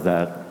part of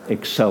that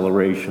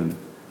acceleration,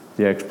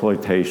 the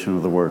exploitation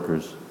of the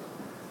workers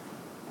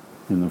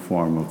in the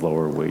form of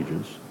lower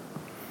wages.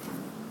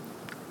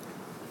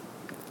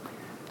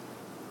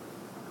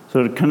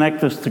 So to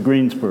connect us to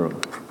Greensboro,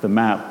 the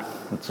map,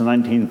 it's a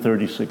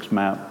 1936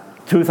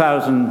 map.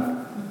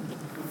 2000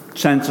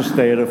 census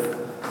data,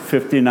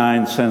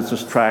 59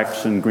 census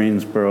tracts in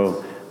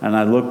Greensboro, and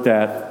I looked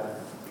at,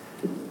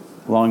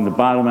 along the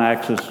bottom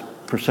axis,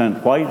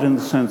 percent white in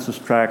the census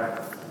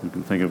tract, you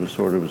can think of it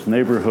sort of as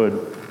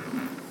neighborhood,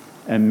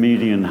 and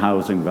median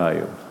housing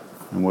value.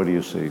 And what do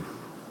you see?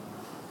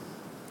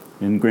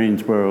 In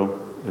Greensboro,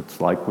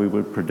 it's like we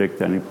would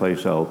predict any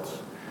place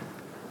else.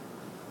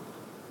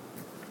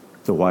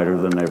 The whiter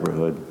the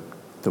neighborhood,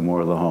 the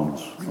more the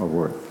homes are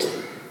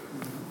worth.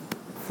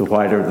 The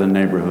whiter the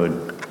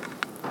neighborhood,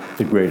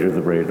 the greater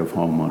the rate of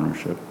home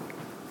ownership.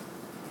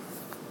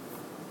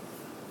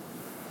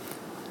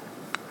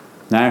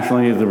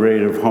 Nationally, the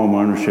rate of home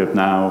ownership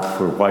now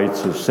for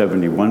whites is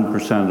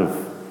 71% of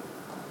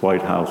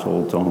white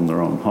households own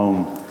their own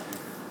home.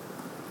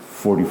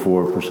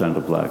 44%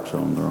 of blacks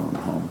own their own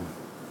home.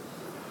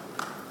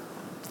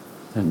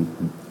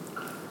 And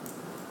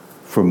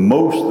for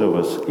most of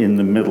us in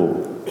the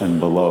middle and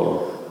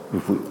below,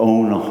 if we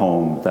own a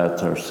home,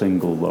 that's our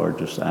single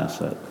largest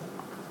asset.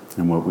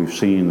 And what we've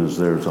seen is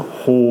there's a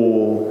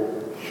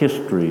whole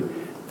history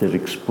that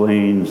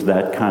explains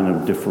that kind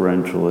of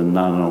differential in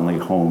not only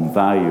home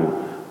value,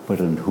 but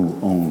in who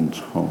owns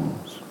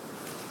homes.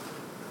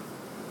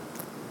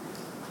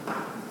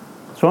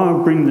 So I want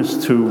to bring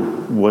this to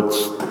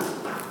what's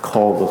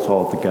called us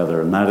all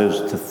together, and that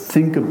is to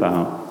think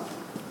about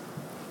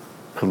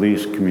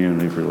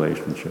police-community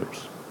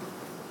relationships.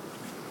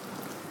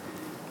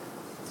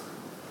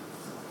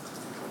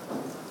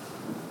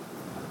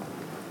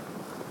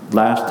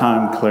 Last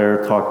time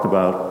Claire talked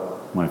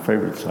about my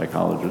favorite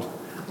psychologist,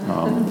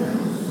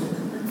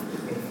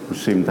 who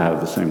seemed to have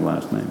the same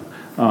last name,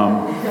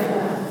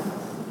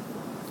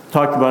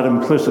 talked about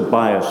implicit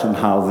bias and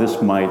how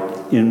this might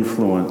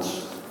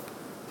influence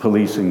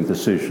policing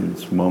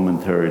decisions,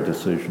 momentary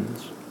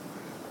decisions.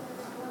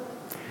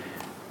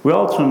 We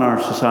also in our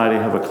society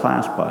have a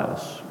class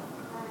bias,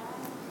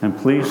 and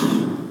police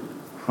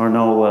are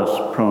no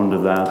less prone to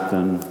that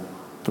than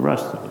the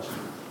rest of us.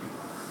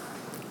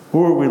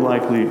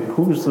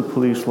 Who's the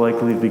police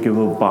likely to give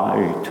a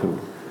buy to?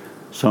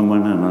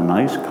 Someone in a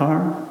nice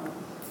car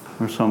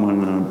or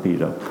someone in a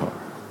beat-up car?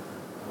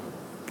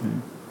 Okay.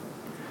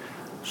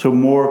 So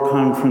more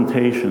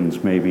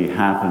confrontations maybe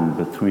happen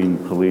between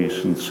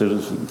police and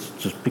citizens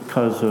just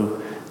because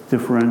of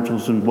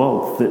differentials in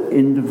wealth that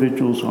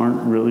individuals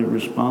aren't really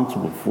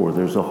responsible for.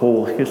 There's a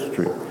whole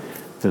history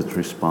that's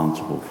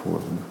responsible for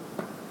them.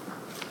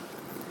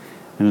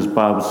 And as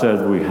Bob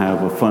said, we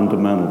have a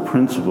fundamental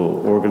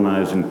principle,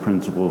 organizing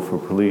principle for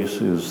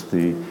police is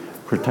the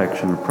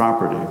protection of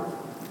property.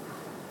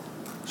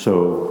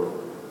 So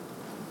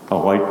a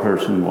white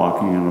person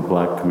walking in a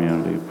black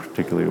community,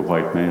 particularly a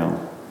white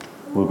male,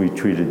 will be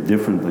treated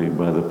differently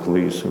by the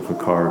police if a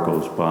car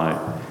goes by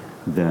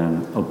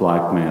than a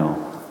black male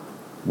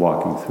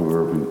walking through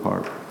Irving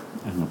Park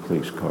and a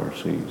police car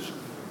sees.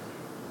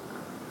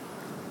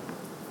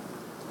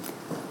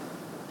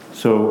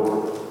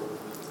 So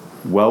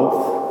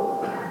wealth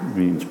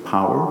means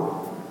power.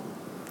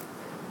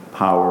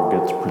 Power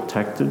gets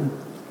protected.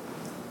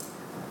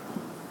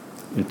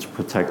 It's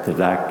protected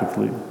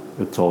actively.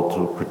 It's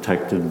also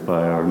protected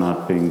by our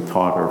not being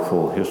taught our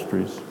full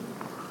histories.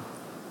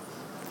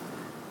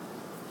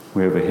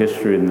 We have a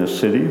history in this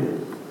city,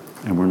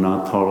 and we're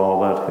not taught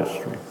all that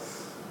history.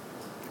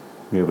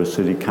 We have a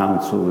city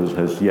council that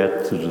has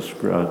yet to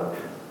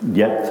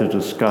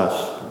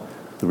discuss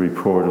the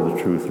report of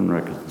the Truth and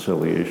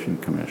Reconciliation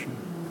Commission,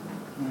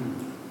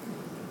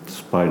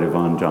 despite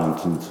Yvonne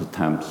Johnson's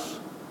attempts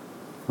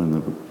when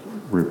the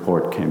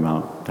report came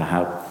out to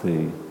have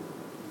the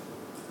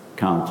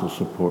council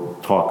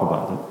talk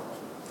about it.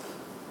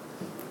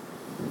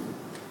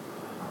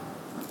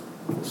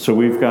 So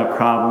we've got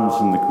problems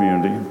in the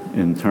community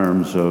in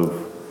terms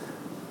of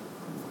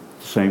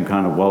the same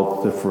kind of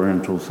wealth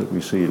differentials that we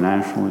see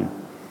nationally,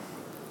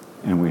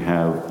 and we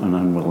have an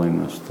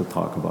unwillingness to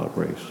talk about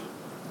race.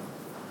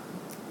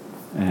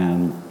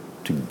 And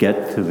to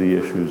get to the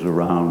issues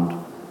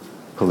around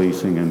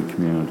policing and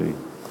community,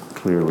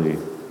 clearly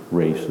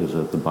race is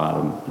at the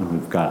bottom, and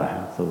we've got to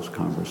have those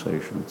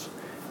conversations.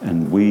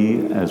 And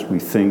we, as we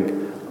think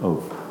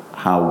of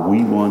how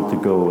we want to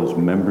go as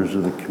members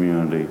of the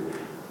community,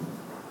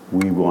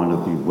 we want to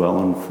be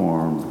well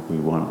informed, we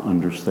want to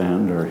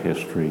understand our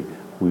history,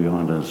 we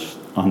want to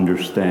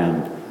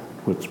understand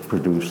what's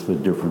produced the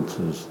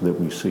differences that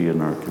we see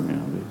in our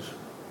communities.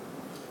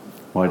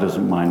 Why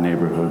doesn't my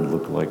neighborhood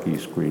look like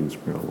East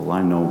Greensboro? Well,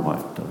 I know why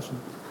it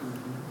doesn't.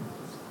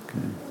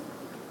 Okay.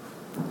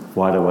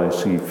 Why do I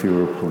see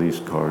fewer police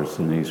cars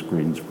than East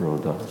Greensboro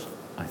does?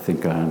 I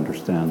think I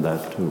understand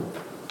that too.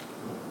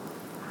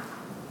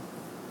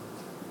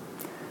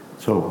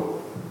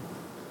 So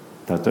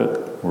that's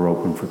it. We're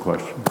open for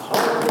questions.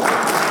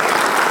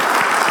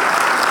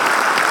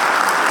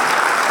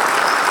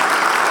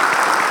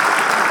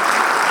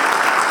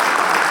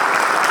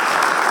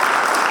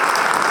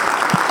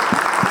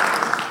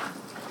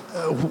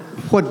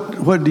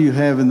 What do you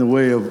have in the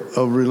way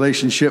of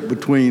relationship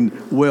between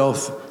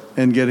wealth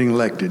and getting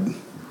elected?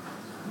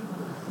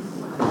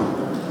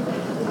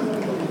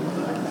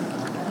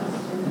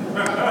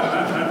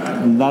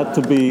 Not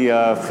to be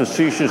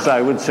facetious,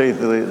 I would say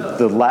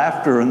the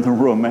laughter in the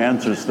room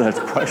answers that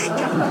question.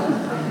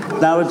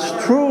 Now, it's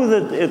true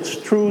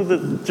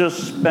that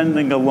just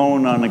spending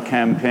alone on a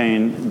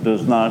campaign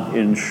does not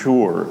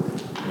ensure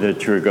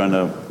that you're going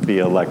to be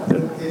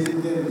elected. Is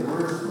it getting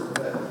worse or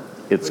better?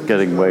 It's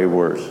getting way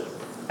worse.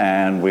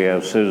 And we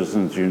have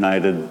Citizens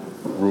United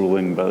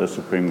ruling by the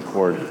Supreme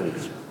Court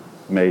that's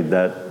made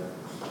that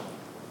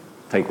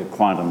take a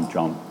quantum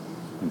jump.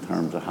 in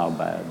terms of how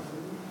bad.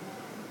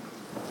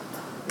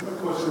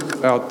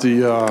 About the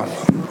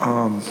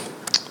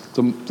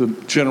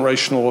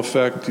generational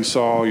effect you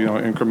saw,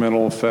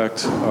 incremental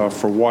effect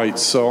for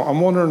whites. So I'm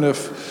wondering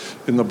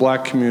if in the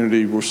black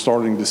community we're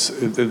starting to,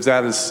 if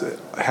that is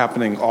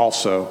happening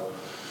also,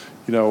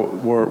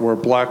 where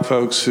black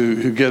folks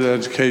who get an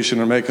education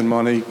are making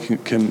money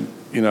can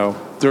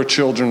their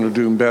children are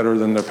doing better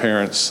than their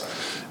parents,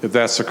 if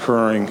that's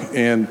occurring.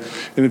 And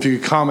if you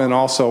could comment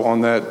also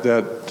on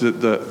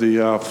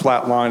the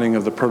flatlining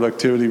of the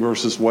productivity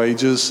versus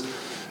wages,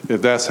 if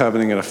that's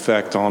having an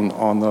effect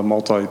on the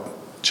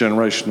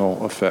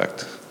multi-generational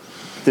effect.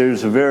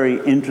 There's a very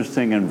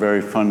interesting and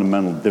very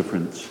fundamental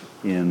difference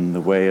in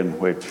the way in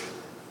which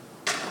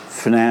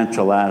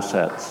financial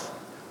assets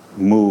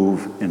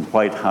move in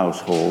white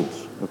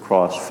households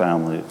across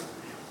families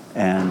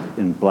and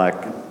in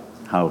black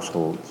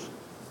households.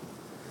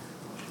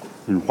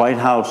 In white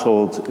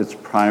households, it's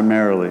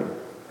primarily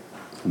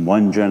from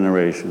one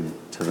generation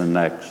to the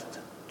next,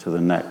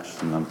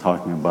 and I'm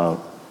talking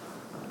about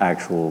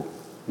actual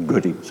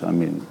goodies,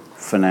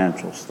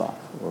 financial stuff,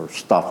 or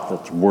stuff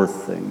that's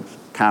worth things,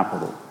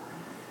 capital.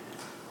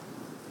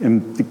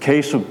 In the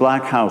case of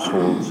black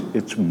households,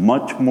 it's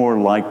much more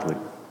likely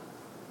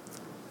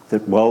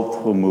that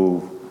wealth will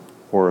move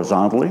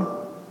horizontally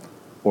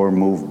or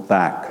move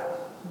back.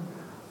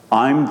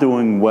 I'm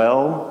doing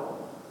well,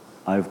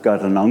 I've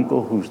got an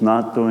uncle who's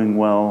not doing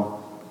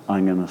well,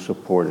 I'm going to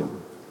support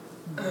him.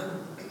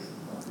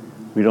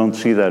 We don't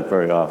see that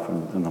very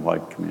often in the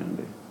white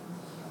community.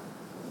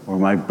 Or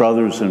my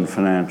brother's in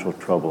financial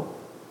trouble,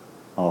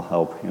 I'll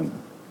help him.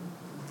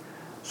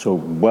 So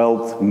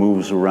wealth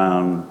moves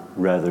around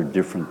rather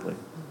differently.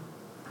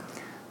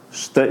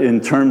 In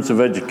terms of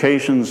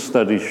education,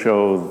 studies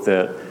show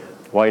that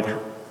white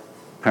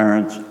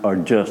parents are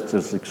just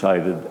as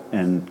excited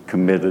and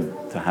committed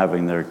to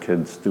having their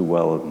kids do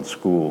well in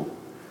school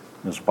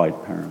as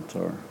white parents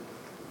are.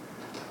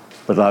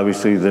 But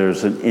obviously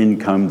there's an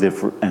income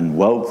and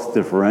wealth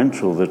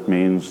differential that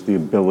means the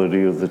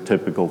ability of the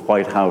typical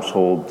white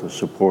household to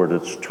support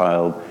its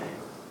child,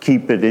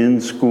 keep it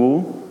in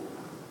school,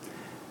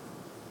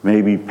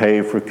 maybe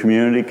pay for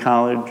community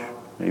college,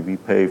 maybe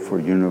pay for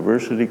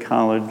university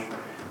college,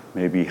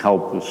 maybe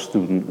help with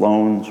student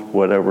loans,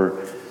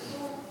 whatever.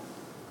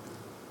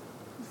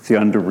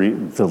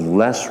 The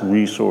less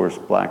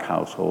resourced black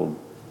household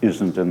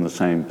isn't in the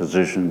same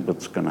position, but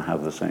it's going to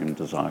have the same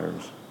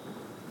desires.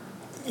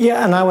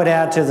 Yeah, and I would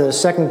add to the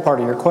second part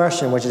of your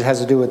question, which has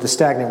to do with the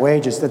stagnant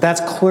wages, that's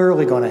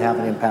clearly going to have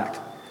an impact.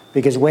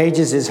 Because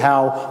wages is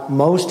how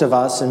most of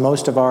us and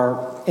most of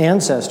our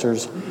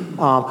ancestors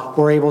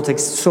were able to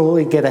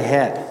slowly get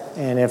ahead.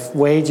 And if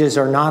wages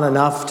are not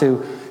enough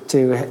to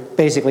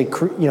basically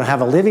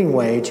have a living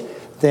wage,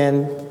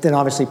 then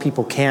obviously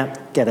people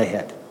can't get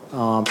ahead.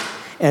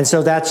 And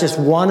so that's just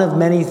one of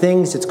many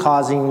things that's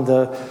causing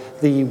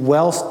the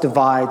wealth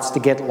divides to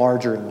get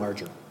larger and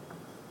larger.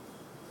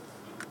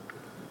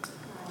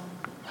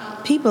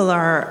 People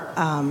are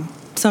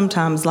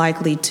sometimes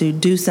likely to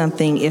do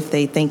something if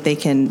they think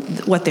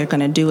what they're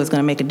going to do is going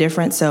to make a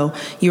difference. So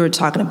you were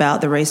talking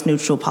about the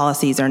race-neutral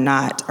policies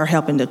are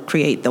helping to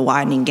create the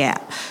widening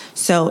gap.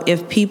 So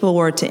if people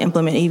were to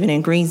implement, even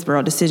in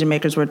Greensboro, decision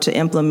makers were to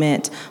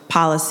implement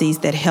policies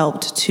that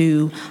helped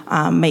to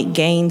make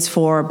gains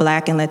for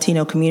Black and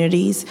Latino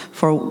communities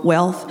for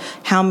wealth,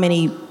 how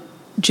many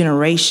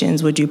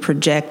generations would you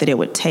project that it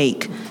would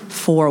take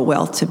for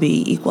wealth to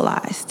be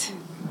equalized?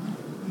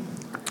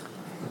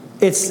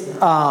 It's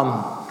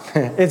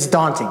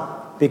daunting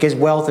because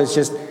wealth is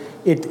just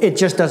it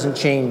just doesn't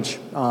change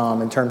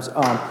in terms.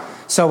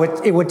 So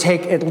it would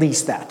take at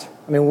least that.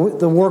 I mean,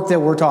 the work that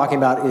we're talking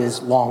about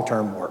is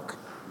long-term work,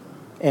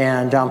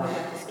 and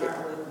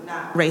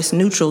race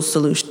neutral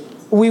solution.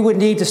 We would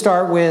need to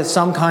start with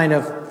some kind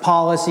of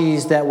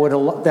policies that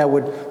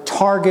would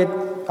target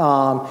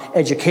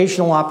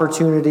educational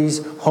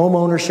opportunities, home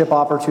ownership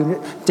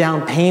opportunities,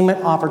 down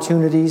payment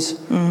opportunities,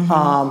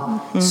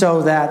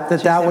 so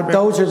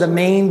those are the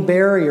main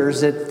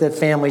barriers that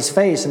families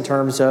face in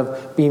terms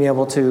of being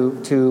able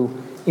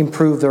to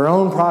improve their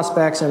own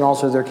prospects and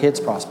also their kids'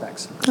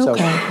 prospects.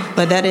 Okay,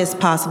 but that is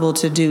possible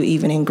to do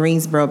even in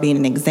Greensboro, being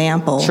an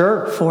example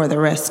for the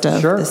rest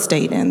of the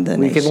state and the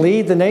nation. We can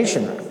lead the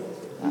nation.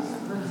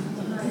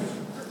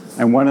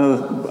 And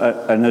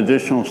an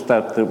additional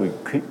step that we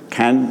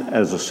can,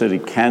 as a city,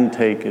 can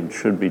take and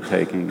should be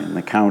taking, and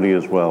the county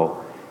as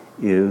well,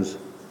 is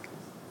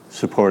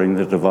supporting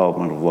the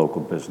development of local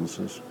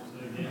businesses.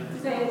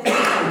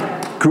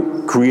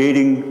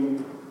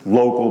 Creating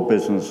local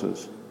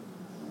businesses.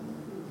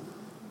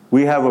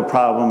 We have a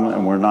problem,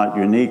 and we're not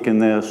unique in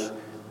this,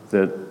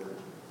 that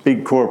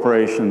big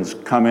corporations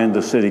come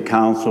into city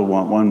council,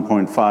 want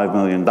 $1.5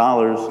 million,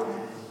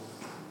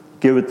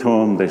 give it to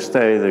them, they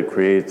stay, they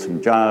create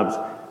some jobs,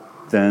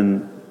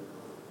 then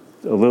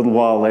a little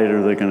while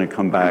later they're going to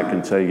come back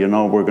and say,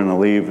 we're going to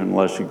leave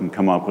unless you can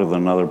come up with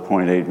another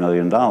 $0.8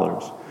 million.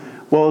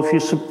 Well, if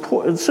you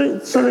support, so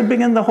they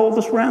begin to hold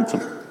us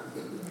ransom.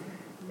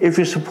 If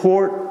you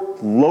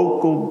support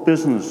local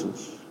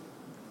businesses,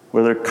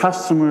 where their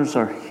customers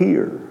are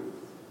here.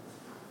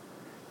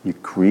 You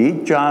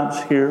create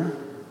jobs here.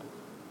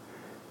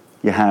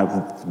 You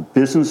have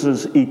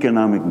businesses'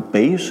 economic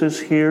basis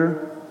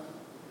here.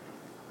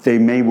 They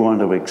may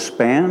want to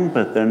expand,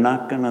 but they're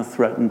not going to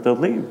threaten to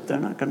leave. They're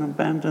not going to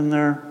abandon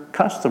their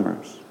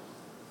customers.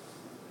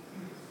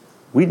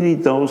 We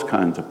need those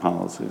kinds of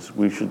policies.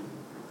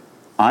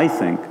 I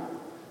think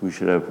we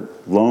should have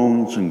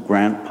loans and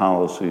grant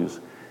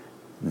policies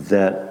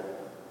that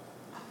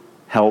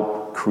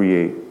help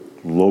create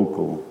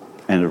local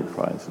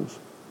enterprises.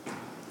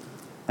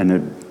 An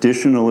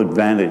additional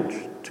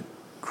advantage to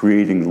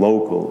creating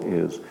local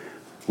is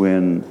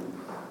when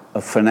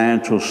a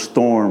financial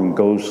storm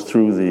goes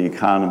through the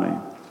economy,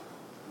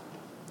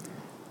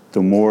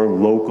 the more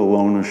local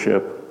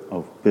ownership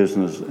of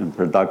business and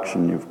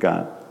production you've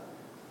got,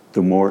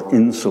 the more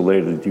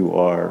insulated you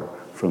are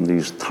from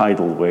these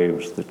tidal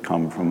waves that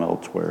come from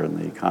elsewhere in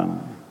the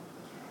economy.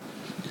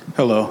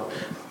 Hello.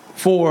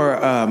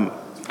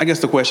 I guess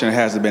the question that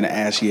hasn't been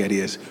asked yet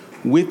is,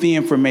 with the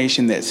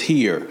information that's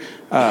here,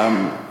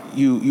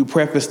 you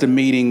prefaced the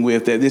meeting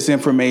with that this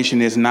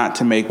information is not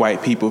to make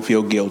white people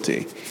feel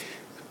guilty.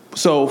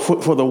 So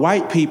for the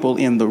white people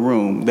in the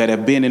room that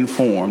have been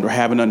informed or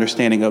have an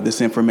understanding of this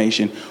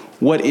information,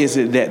 what is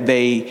it that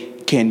they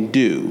can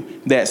do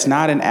that's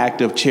not an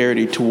act of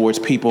charity towards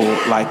people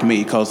like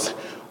me? Because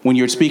when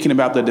you're speaking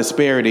about the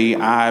disparity,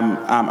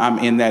 I'm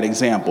in that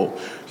example.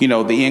 You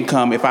know, the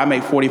income, if I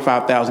make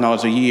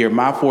 $45,000 a year,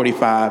 my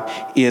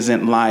 45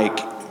 isn't like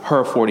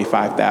her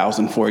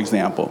 45,000, for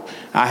example.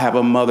 I have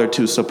a mother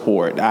to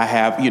support. I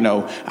have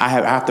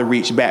to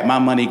reach back. My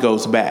money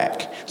goes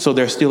back. So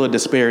there's still a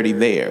disparity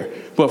there.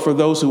 But for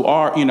those who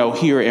are,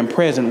 here and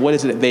present, what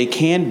is it that they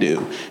can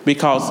do?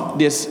 Because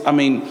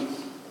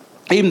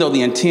even though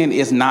the intent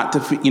is not to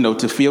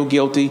feel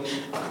guilty,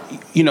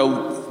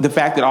 the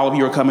fact that all of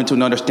you are coming to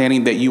an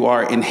understanding that you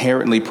are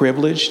inherently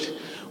privileged,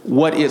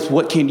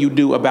 what can you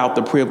do about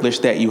the privilege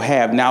that you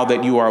have now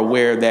that you are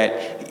aware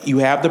that you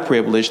have the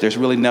privilege? There's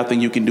really nothing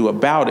you can do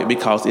about it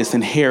because it's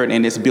inherent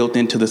and it's built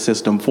into the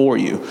system for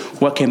you.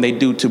 What can they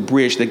do to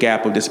bridge the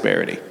gap of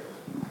disparity?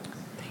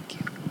 Thank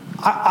you.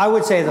 I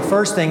would say the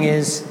first thing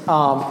is,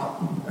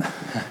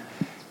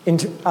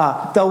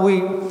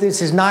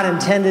 this is not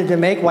intended to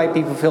make white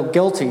people feel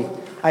guilty,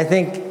 I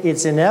think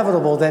it's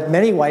inevitable that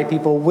many white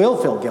people will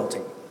feel guilty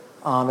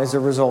as a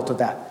result of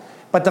that.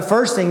 But the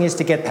first thing is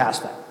to get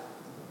past that.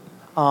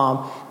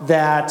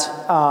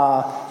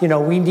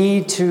 We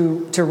need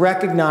to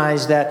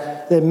recognize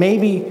that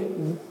maybe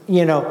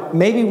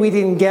we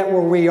didn't get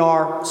where we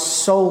are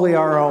solely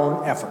our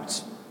own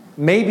efforts.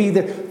 Maybe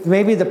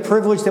the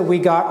privilege that we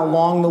got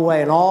along the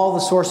way and all the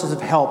sources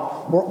of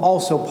help were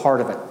also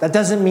part of it. That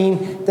doesn't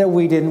mean that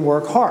we didn't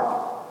work hard.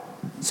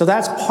 So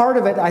that's part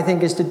of it, I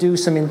think, is to do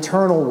some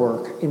internal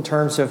work in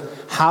terms of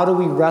how do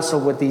we wrestle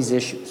with these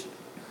issues.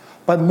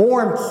 But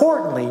more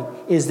importantly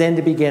is then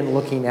to begin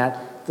looking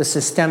at the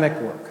systemic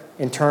work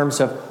in terms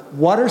of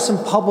what are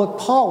some public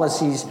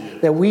policies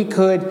that we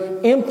could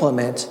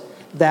implement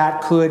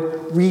that could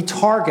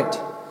retarget.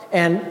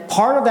 And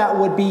part of that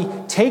would be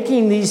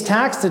taking these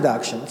tax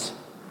deductions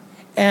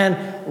and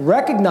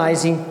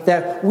recognizing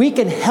that we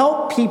can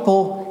help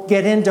people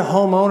get into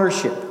home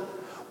ownership.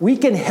 We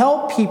can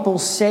help people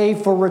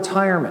save for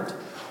retirement.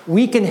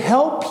 We can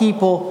help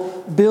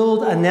people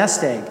build a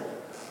nest egg.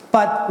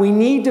 But we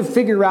need to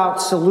figure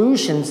out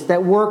solutions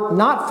that work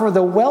not for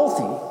the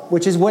wealthy,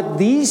 which is what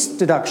these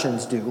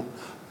deductions do,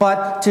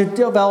 but to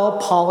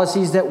develop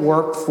policies that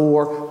work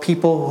for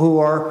people who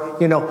are,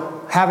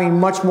 having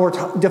much more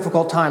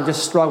difficult time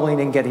just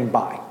struggling and getting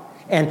by.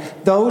 And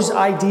those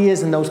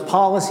ideas and those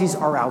policies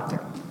are out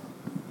there.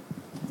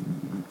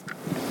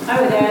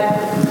 I would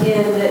add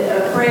in that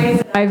a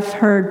phrase I've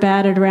heard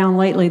batted around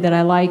lately that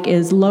I like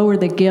is lower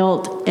the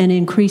guilt and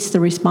increase the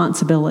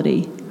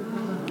responsibility.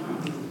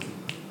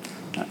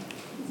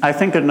 I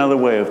think another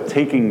way of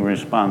taking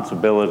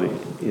responsibility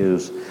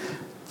is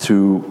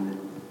to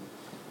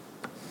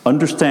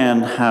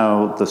understand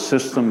how the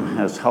system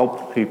has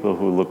helped people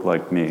who look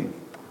like me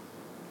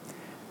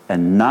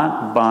and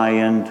not buy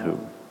into,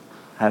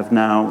 have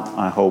now,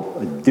 I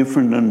hope, a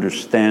different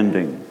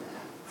understanding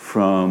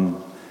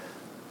from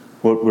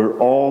what we're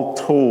all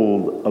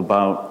told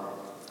about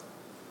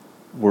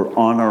we're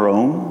on our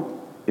own,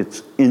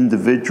 it's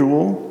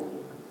individual,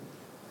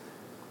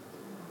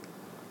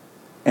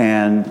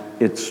 and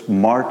it's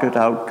market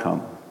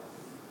outcome.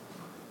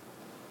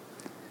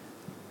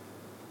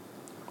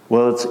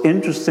 Well, it's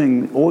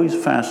interesting, always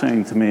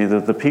fascinating to me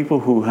that the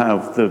people who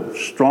have the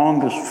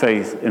strongest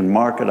faith in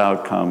market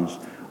outcomes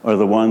are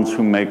the ones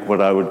who make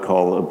what I would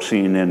call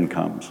obscene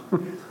incomes.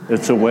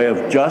 It's a way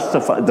of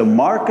justifying, the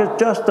market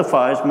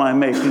justifies my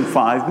making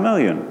 $5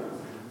 million,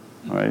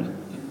 right?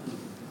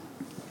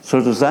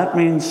 So does that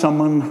mean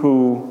someone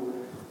who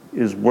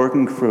is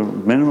working for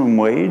minimum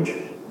wage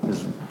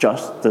is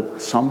just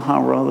that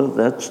somehow or other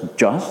that's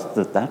just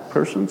that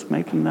person's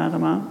making that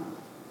amount?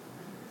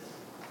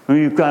 I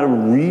mean, you've got to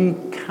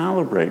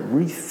recalibrate,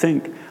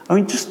 rethink. I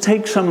mean, just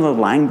take some of the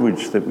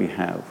language that we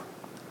have.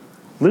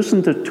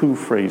 Listen to two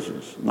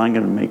phrases, and I'm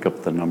going to make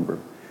up the number.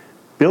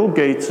 Bill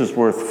Gates is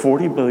worth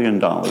 $40 billion.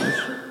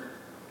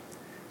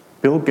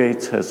 Bill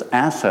Gates has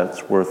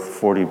assets worth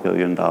 $40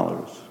 billion.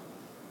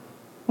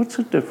 What's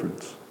the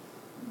difference?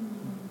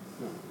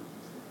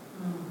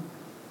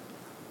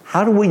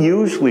 How do we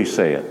usually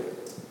say it?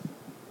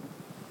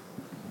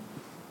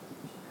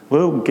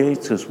 Bill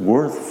Gates is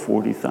worth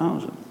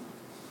 40,000.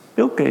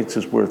 Bill Gates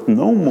is worth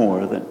no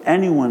more than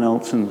anyone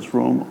else in this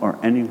room or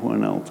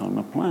anyone else on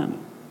the planet.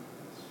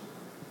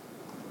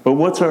 But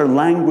what's our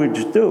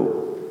language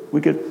do?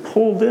 We get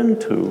pulled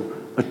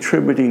into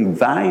attributing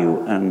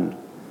value and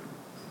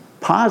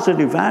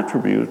positive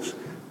attributes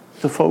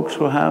to folks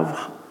who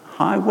have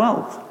high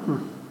wealth.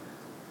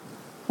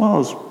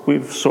 Well, as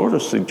we've sort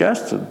of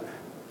suggested,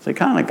 they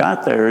kind of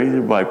got there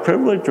either by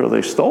privilege or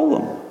they stole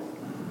them.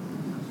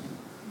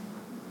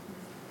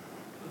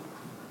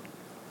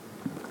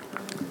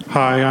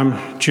 Hi,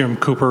 I'm Jim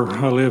Cooper.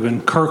 I live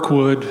in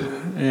Kirkwood,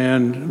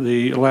 and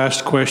the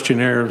last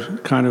questionnaire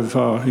kind of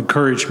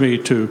encouraged me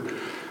to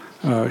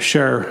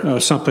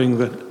share something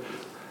that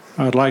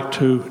I'd like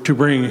to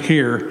bring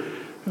here,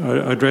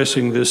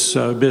 addressing this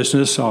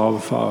business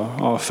of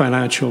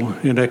financial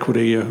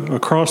inequity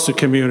across the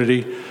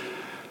community.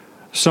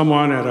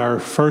 Someone at our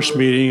first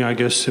meeting, I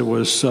guess it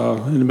was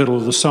in the middle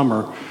of the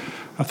summer,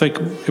 I think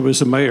it was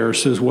the mayor,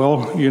 says,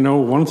 well, you know,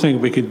 one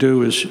thing we could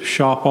do is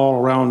shop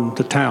all around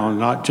the town,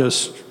 not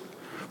just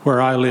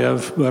where I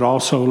live, but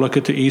also look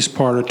at the east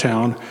part of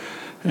town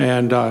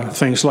and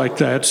things like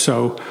that.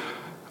 So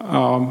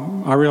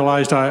I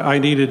realized I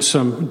needed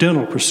some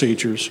dental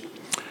procedures.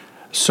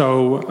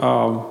 So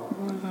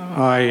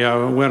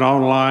I went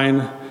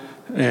online,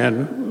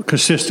 and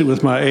consistent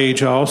with my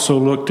age, I also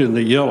looked in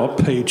the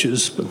Yelp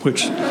pages,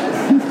 which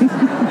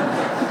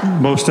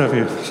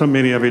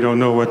many of you don't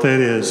know what that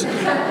is.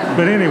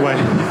 But anyway,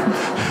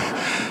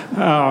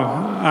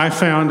 I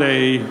found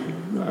a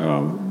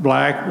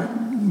black,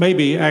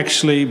 maybe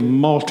actually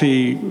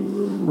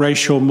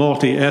multi-racial,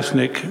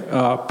 multi-ethnic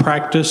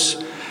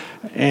practice,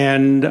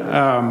 and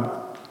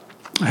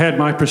had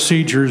my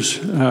procedures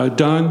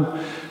done.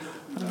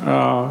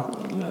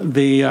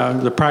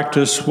 The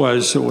practice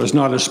was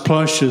not as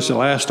plush as the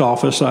last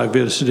office I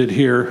visited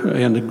here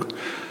in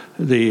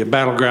the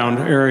Battleground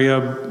area,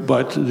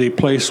 but the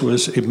place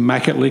was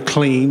immaculately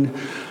clean.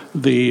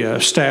 The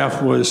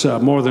staff was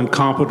more than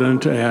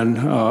competent and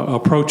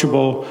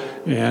approachable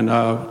and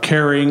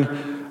caring,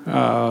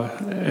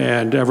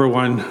 and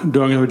everyone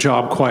doing their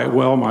job quite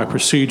well. My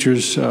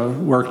procedures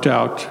worked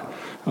out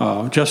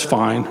just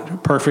fine,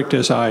 perfect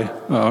as I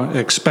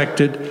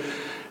expected.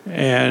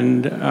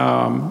 And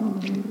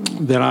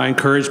then I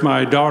encouraged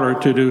my daughter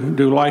to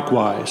do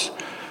likewise.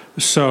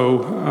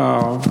 So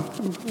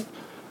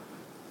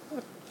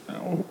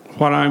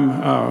what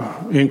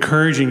I'm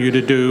encouraging you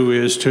to do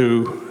is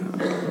to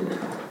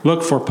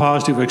look for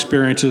positive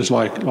experiences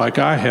like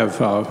I have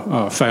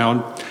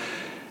found,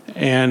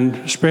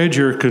 and spread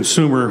your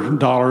consumer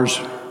dollars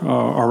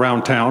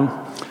around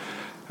town.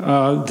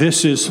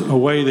 This is a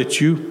way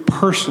that you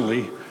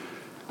personally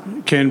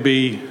can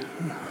be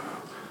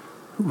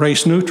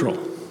race neutral,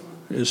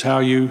 is how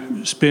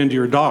you spend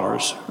your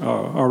dollars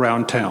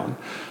around town.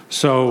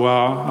 So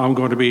I'm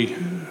going to be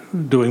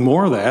doing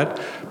more of that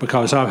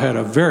because I've had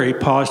a very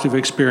positive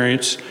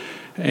experience.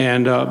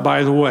 And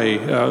by the way,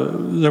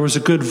 there was a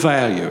good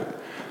value.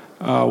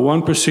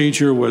 One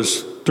procedure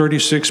was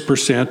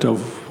 36%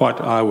 of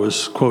what I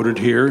was quoted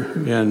here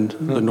in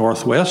the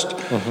Northwest,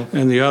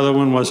 and the other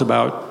one was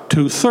about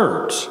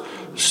 2/3.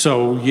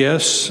 So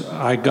yes,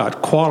 I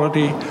got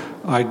quality,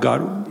 I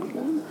got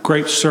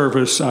great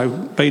service, I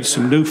made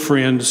some new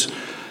friends.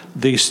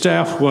 The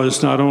staff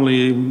was not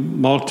only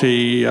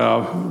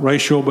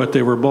multi-racial, but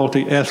they were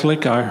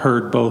multi-ethnic. I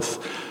heard both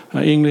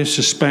English,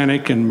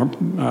 Hispanic,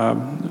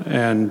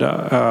 and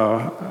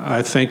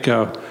I think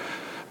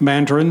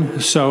Mandarin.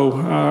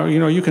 So,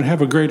 you can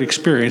have a great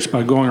experience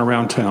by going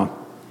around town.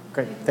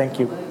 Great, thank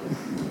you.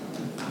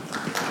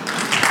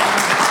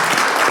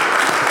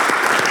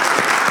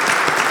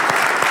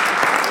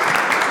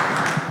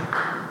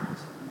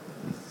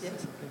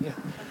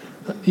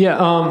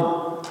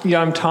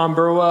 I'm Tom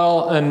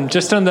Burwell, and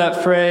just on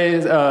that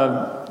phrase,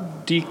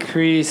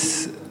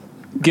 decrease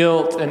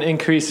guilt and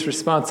increase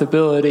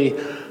responsibility.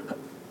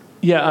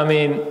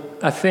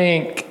 I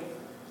think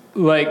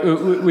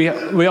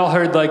we all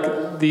heard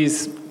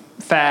these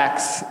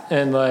facts,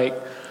 and I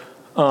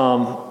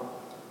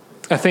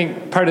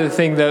think part of the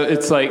thing though,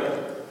 it's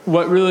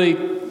what really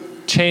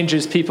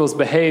changes people's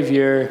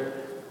behavior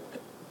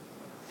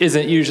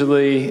isn't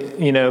usually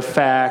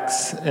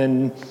facts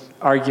and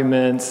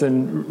arguments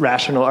and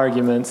rational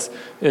arguments.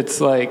 It's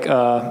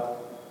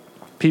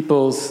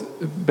people's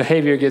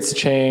behavior gets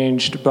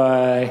changed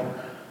by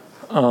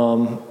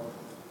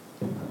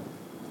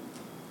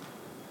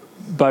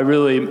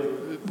really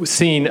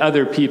seeing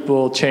other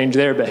people change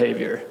their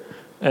behavior,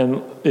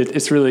 and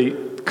it's really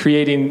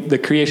the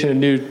creation of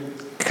new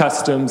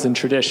customs and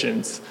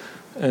traditions.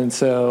 And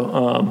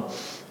so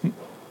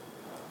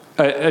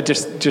I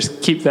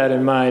just keep that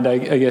in mind,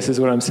 I guess is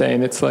what I'm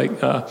saying. It's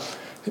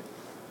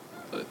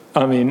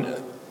I mean,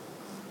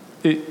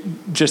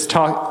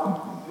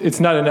 it's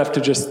not enough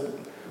to just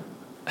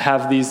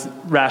have these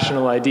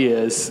rational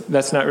ideas.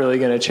 That's not really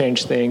going to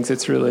change things.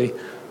 It's really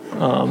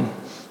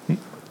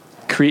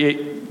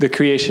the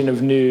creation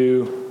of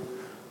new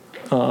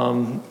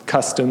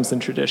customs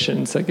and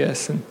traditions, I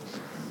guess. And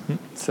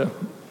so,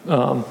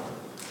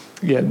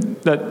 yeah,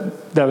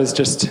 that was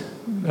just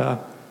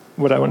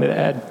what I wanted to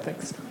add.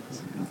 Thanks.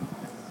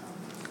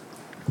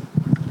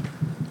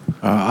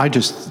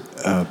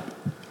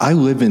 I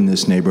live in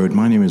this neighborhood.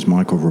 My name is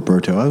Michael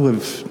Roberto. I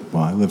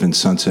live in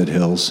Sunset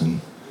Hills,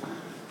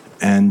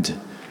 and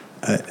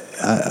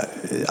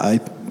I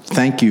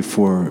thank you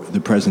for the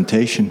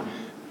presentation.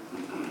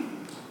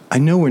 I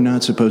know we're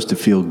not supposed to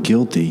feel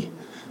guilty,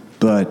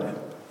 but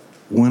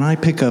when I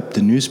pick up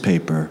the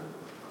newspaper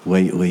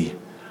lately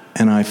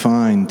and I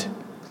find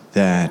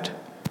that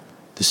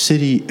the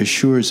city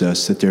assures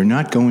us that they're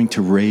not going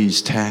to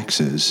raise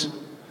taxes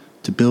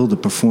to build a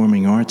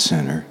performing arts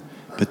center,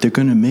 but they're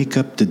going to make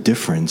up the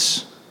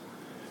difference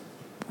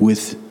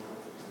with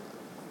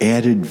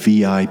added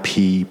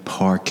VIP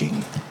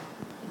parking.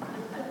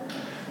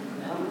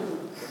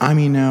 I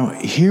mean, now,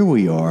 here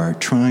we are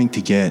trying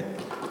to get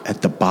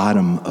at the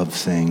bottom of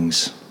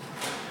things,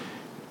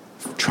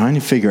 trying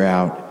to figure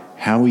out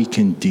how we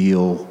can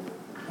deal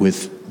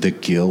with the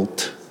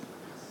guilt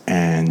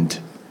and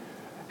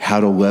how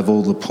to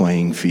level the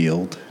playing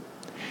field.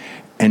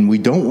 And we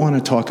don't want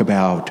to talk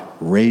about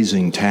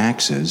raising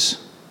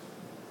taxes,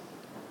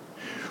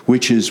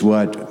 which is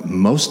what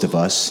most of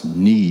us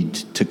need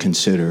to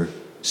consider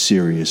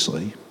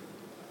seriously,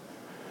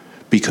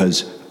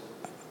 because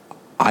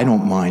I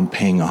don't mind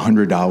paying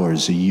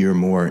 $100 a year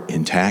more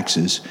in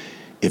taxes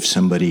if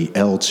somebody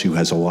else who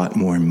has a lot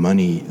more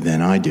money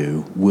than I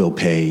do will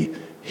pay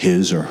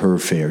his or her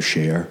fair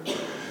share.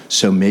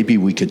 So maybe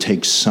we could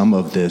take some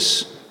of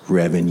this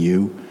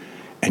revenue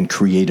and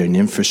create an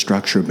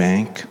infrastructure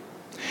bank.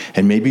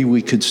 And maybe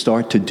we could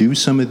start to do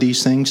some of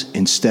these things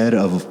instead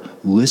of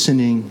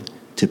listening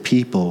to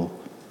people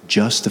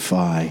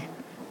justify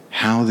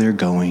how they're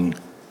going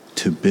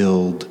to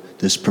build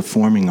this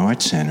performing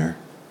arts center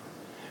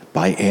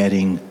by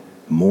adding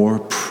more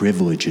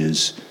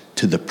privileges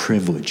to the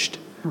privileged.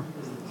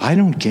 I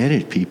don't get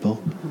it,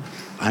 people.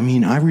 I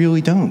mean, I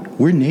really don't.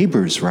 We're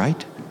neighbors,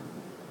 right?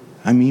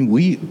 I mean,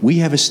 we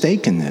have a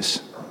stake in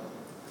this.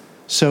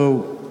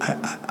 So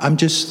I'm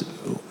just,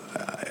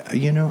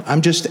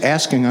 I'm just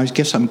asking, I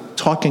guess I'm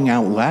talking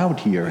out loud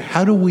here.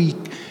 How do we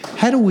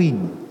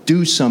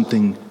do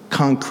something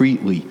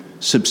concretely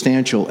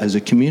substantial as a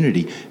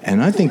community?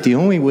 And I think the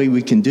only way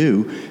we can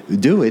do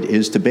it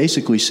is to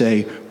basically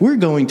say, we're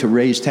going to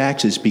raise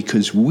taxes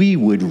because we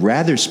would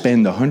rather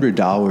spend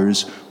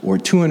 $100 or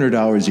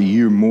 $200 a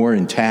year more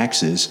in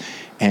taxes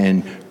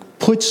and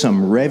put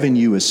some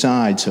revenue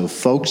aside so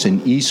folks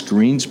in East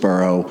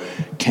Greensboro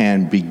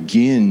can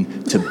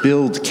begin to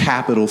build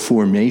capital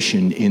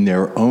formation in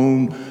their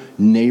own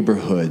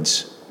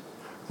neighborhoods,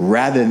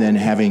 rather than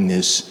having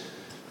this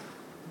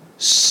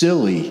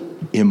silly,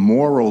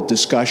 immoral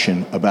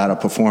discussion about a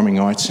performing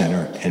arts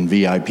center and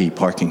VIP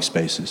parking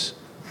spaces.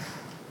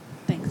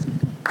 Thanks.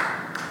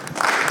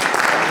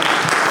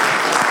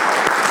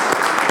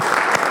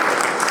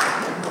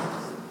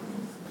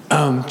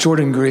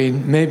 Jordan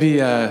Green.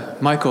 Maybe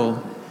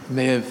Michael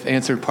may have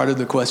answered part of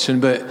the question,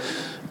 but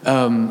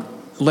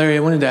Larry, I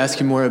wanted to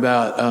ask you more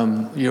about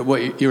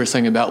what you were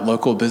saying about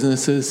local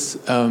businesses.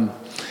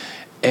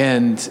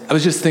 And I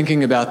was just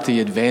thinking about the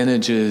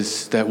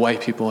advantages that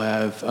white people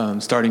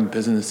have starting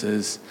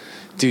businesses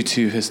due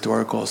to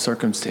historical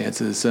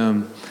circumstances.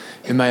 In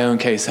my own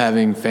case,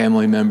 having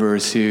family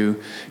members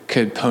who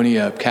could pony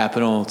up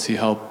capital to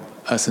help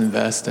us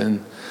invest.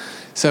 And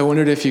so I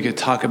wondered if you could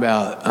talk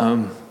about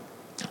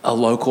a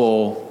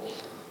local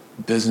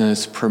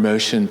business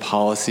promotion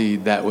policy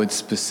that would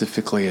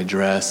specifically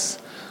address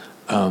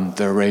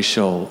the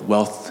racial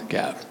wealth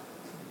gap.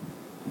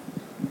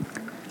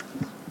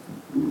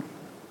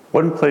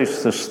 One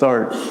place to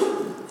start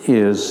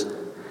is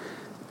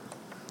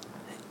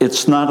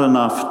it's not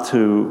enough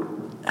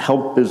to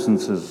help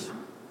businesses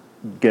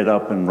get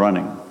up and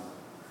running.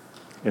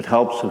 It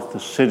helps if the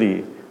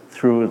city,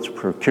 through its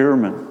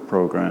procurement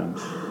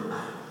programs,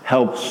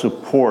 helps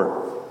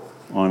support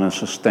on a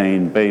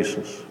sustained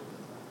basis.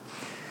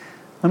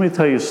 Let me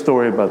tell you a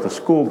story about the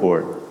school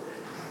board.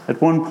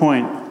 At one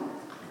point,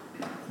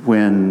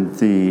 when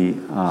the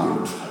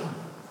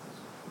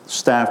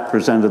staff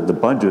presented the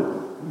budget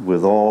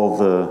with all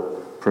the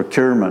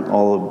procurement,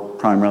 all the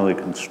primarily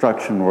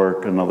construction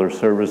work and other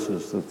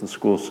services that the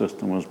school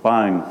system was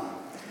buying,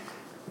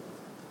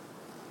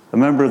 a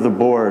member of the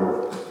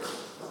board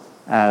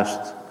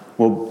asked,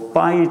 well,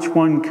 by each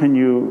one, can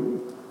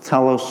you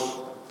tell us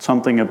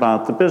something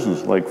about the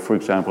business? Like, for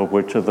example,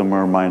 which of them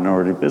are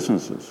minority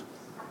businesses?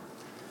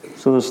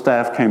 So the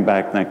staff came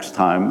back next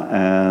time,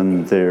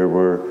 and there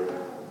were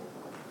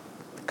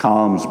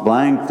columns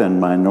blank, then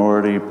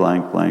minority,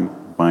 blank, blank,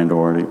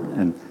 minority.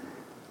 And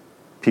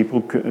people,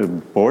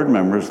 board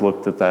members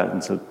looked at that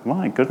and said,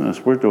 my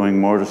goodness, we're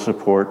doing more to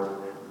support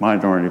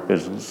minority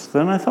business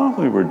than I thought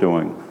we were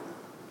doing.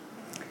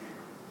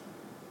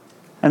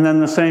 And then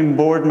the same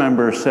board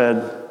member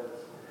said,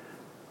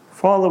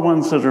 for all the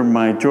ones that are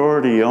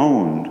majority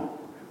owned,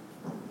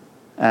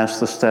 ask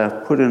the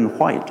staff, put in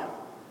white.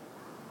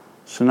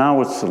 So now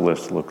what's the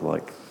list look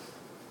like?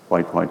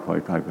 White, white,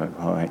 white, white, white,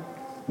 white,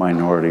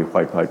 minority,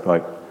 white, white,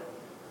 white.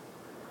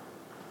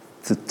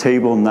 The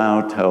table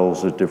now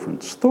tells a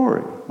different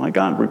story. My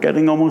God, we're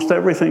getting almost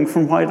everything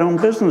from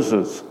white-owned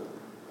businesses.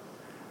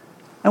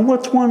 And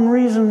what's one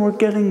reason we're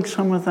getting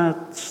some of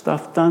that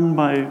stuff done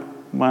by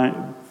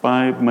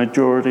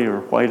majority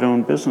or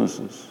white-owned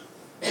businesses?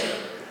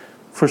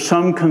 For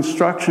some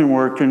construction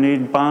work, you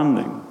need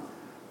bonding.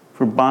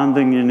 For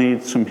bonding, you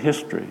need some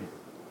history.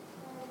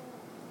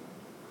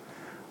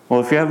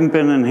 Well, if you haven't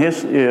been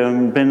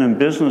in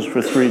business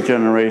for 3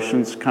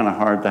 generations, it's kind of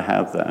hard to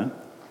have that.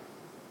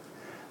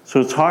 So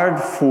it's hard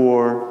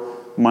for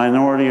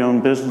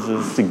minority-owned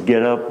businesses to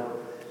get up,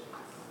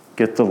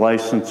 get the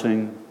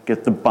licensing,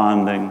 get the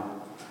bonding,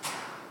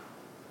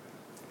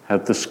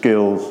 have the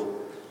skills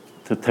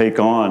to take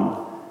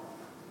on.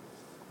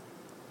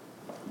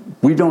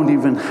 We don't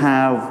even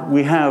have,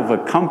 we have a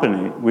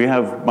company, we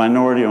have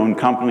minority-owned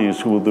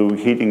companies who will do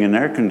heating and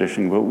air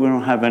conditioning, but we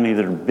don't have any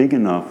that are big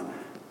enough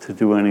to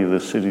do any of the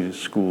city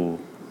school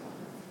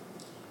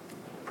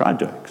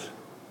projects.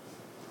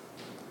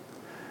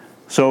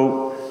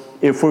 So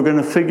if we're going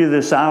to figure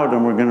this out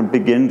and we're going to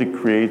begin to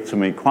create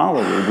some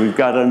equality, we've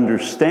got to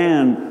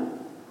understand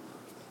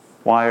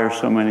why are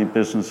so many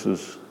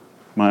businesses,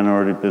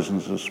 minority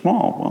businesses,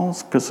 small? Well,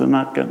 it's because they're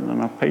not getting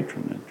enough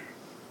patronage.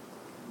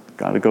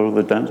 Got to go to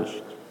the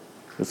dentist.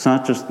 It's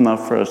not just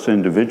enough for us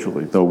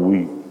individually, though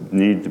we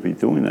need to be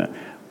doing that.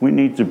 We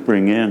need to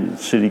bring in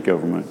city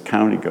government,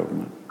 county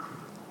government.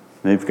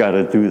 They've got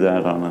to do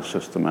that on a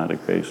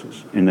systematic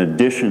basis, in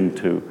addition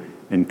to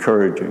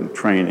encouraging,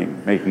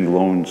 training, making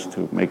loans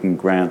to, making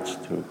grants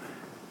to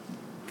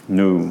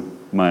new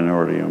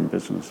minority-owned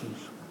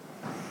businesses.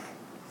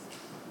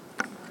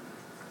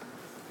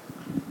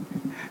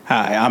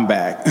 Hi, I'm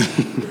back.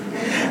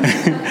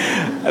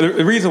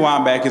 The reason why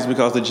I'm back is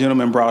because the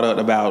gentleman brought up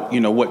about,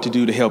 what to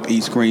do to help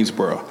East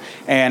Greensboro.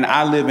 And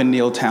I live in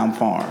Nealtown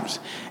Farms.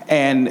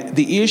 And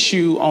the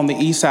issue on the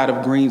east side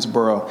of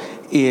Greensboro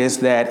is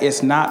that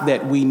it's not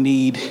that we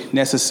need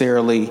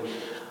necessarily,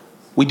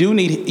 we do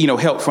need,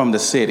 help from the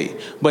city,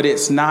 but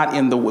it's not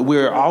in the,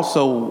 we're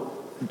also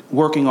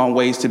working on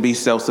ways to be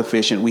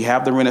self-sufficient. We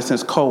have the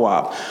Renaissance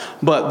Co-op,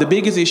 but the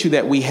biggest issue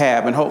that we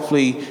have, and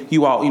hopefully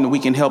you all, we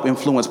can help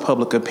influence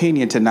public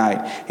opinion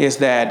tonight, is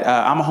that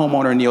I'm a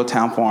homeowner in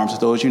Nealtown Farms,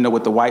 those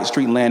with the White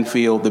Street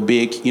landfill, the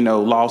big,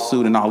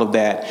 lawsuit and all of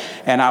that,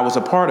 and I was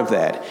a part of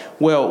that.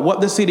 Well, what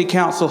the city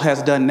council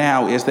has done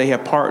now is they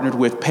have partnered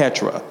with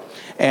Petra,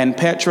 and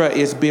Petra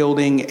is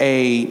building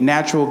a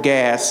natural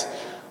gas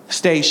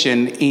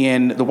station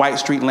in the White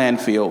Street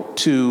landfill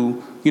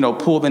to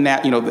pull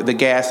the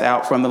gas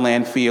out from the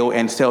landfill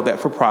and sell that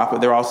for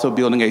profit. They're also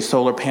building a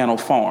solar panel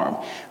farm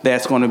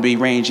that's going to be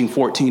ranging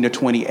 14 to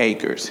 20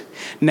 acres.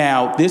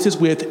 Now, this is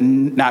with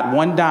not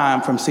one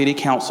dime from city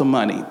council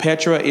money.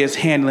 Petra is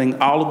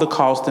handling all of the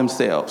costs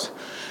themselves.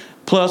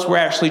 Plus, we're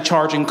actually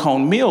charging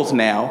Cone Mills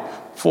now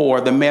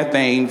for the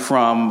methane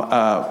from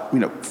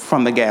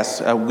the gas.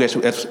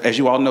 As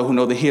you all know who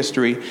know the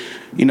history,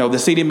 the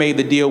city made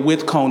the deal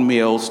with Cone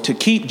Mills to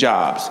keep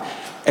jobs.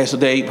 And so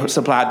they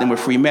supplied them with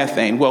free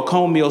methane. Well,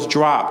 Cone Mills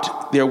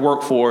dropped their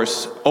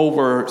workforce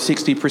over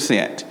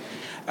 60%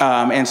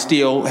 and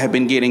still have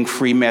been getting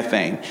free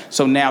methane.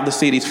 So now the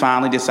city's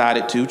finally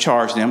decided to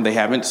charge them. They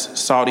haven't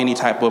sought any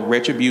type of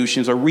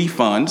retributions or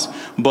refunds,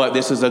 but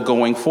this is a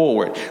going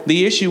forward.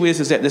 The issue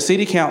is that the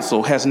city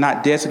council has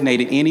not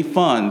designated any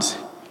funds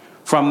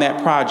from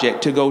that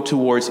project to go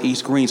towards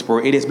East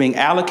Greensboro. It is being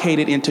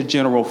allocated into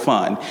general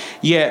fund.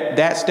 Yet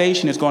that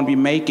station is going to be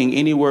making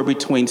anywhere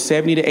between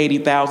 $70,000 to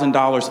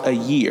 $80,000 a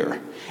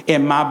year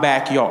in my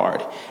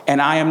backyard,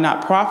 and I am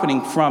not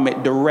profiting from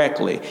it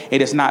directly. It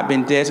has not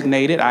been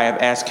designated. I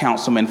have asked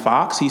Councilman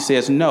Fox. He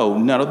says no,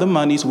 none of the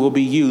monies will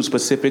be used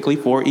specifically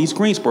for East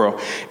Greensboro.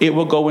 It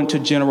will go into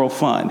general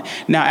fund.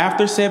 Now,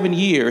 after 7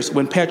 years,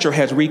 when Petra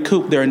has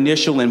recouped their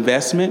initial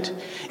investment,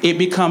 it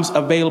becomes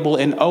available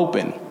and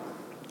open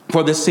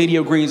for the city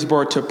of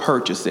Greensboro to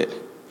purchase it.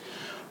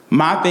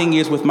 My thing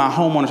is, with my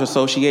homeowners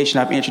association,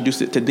 I've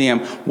introduced it to them.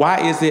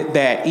 Why is it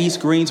that East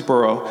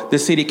Greensboro, the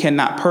city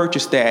cannot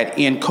purchase that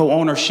in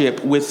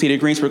co-ownership with City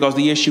of Greensboro? Because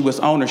the issue is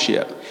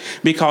ownership.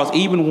 Because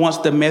even once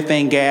the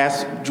methane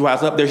gas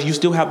dries up, you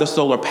still have the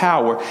solar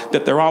power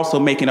that they're also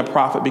making a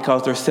profit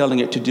because they're selling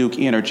it to Duke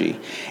Energy.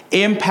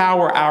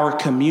 Empower our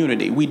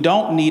community. We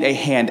don't need a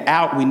hand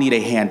out, we need a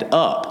hand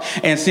up.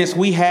 And since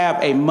we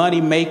have a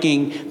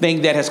money-making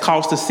thing that has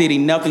cost the city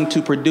nothing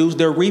to produce,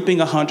 they're reaping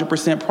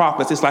 100%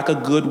 profits. It's like a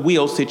goodwill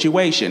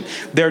situation.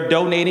 They're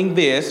donating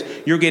this,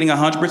 you're getting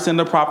 100% of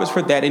the profits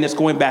for that, and it's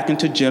going back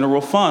into general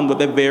fund with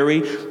a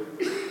very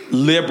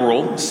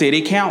liberal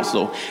city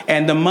council.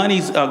 And the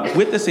monies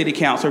with the city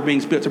council are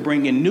being spent to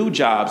bring in new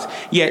jobs.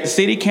 Yet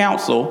city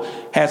council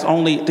has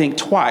only, I think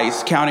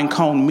twice, counting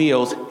Cone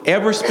Mills,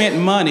 ever spent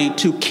money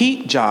to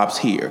keep jobs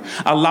here.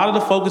 A lot of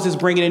the focus is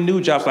bringing in new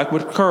jobs, like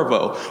with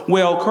Curvo.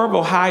 Well,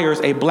 Curvo hires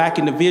a black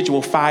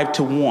individual 5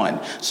 to 1.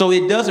 So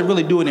it doesn't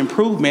really do an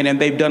improvement, and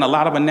they've done a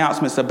lot of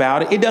announcements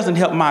about it. It doesn't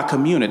help my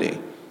community.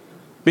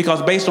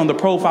 Because based on the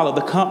profile of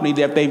the company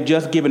that they've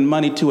just given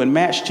money to and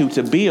matched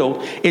to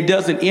build, it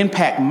doesn't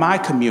impact my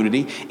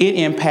community. It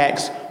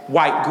impacts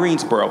white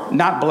Greensboro,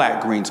 not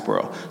black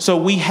Greensboro. So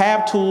we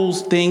have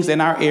tools, things in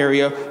our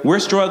area. We're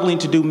struggling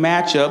to do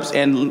matchups,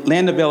 and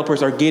land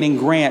developers are getting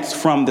grants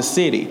from the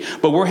city.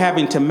 But we're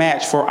having to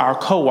match for our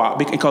co-op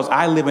because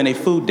I live in a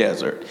food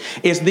desert.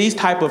 It's these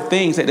type of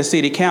things that the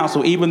city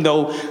council, even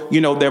though,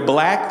 you know, they're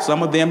black,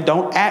 some of them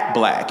don't act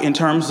black in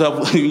terms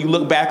of you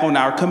look back on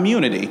our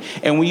community.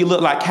 And when you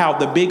look like how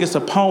the biggest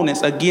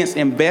opponents against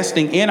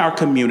investing in our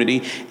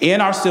community, in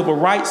our civil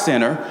rights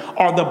center,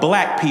 are the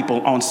black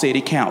people on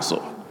city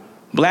council.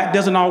 Black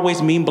doesn't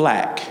always mean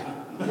black.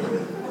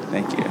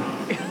 Thank you.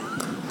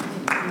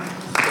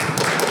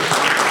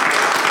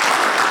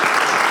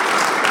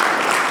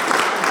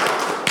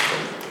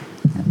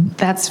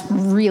 That's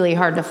really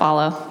hard to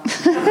follow.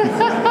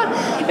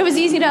 It was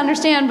easy to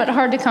understand, but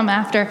hard to come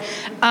after.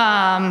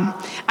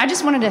 I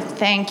just wanted to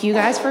thank you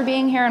guys for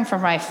being here and for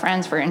my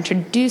friends for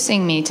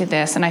introducing me to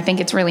this. And I think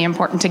it's really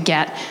important to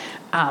get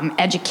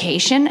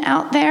education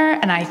out there.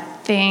 And I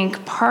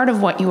think part of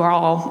what you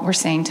all were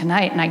saying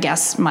tonight, and I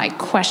guess my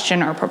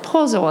question or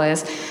proposal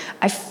is,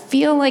 I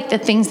feel like the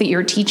things that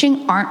you're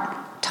teaching aren't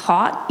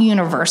taught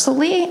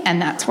universally,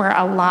 and that's where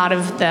a lot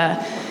of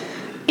the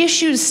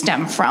issues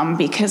stem from,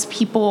 because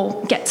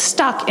people get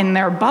stuck in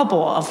their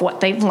bubble of what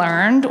they've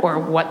learned or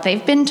what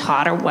they've been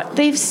taught or what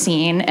they've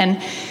seen.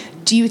 And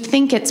do you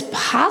think it's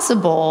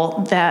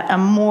possible that a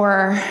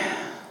more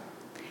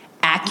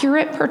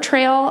accurate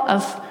portrayal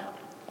of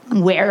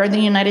where the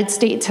United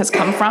States has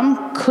come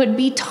from could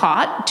be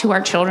taught to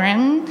our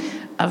children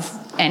of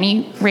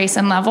any race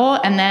and level?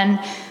 And then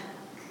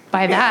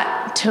by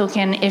that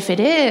token, if it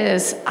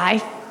is, I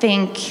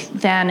think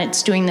then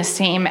it's doing the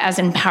same as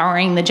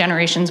empowering the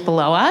generations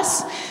below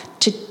us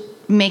to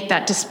make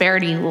that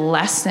disparity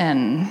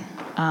lessen.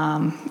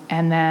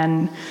 And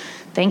then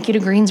thank you to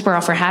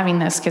Greensboro for having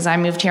this, because I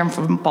moved here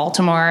from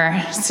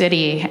Baltimore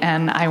City,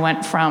 and I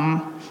went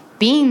from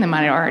being the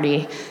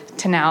minority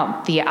to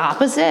now the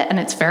opposite, and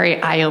it's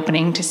very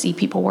eye-opening to see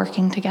people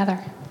working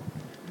together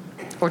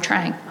or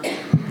trying.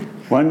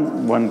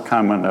 One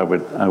comment I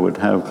would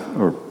have,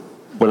 or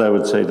what I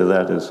would say to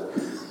that is,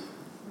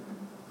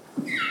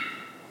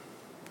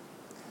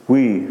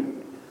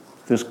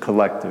 this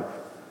collective,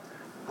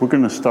 we're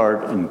going to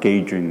start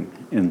engaging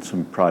in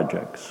some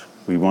projects.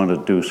 We want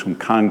to do some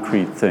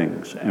concrete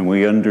things, and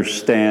we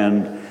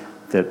understand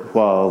that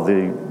while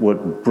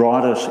what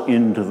brought us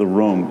into the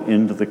room,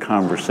 into the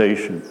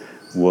conversation,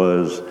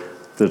 was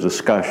the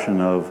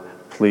discussion of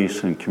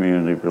police and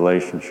community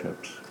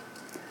relationships.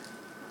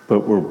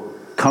 But we're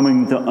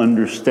coming to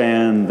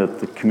understand that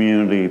the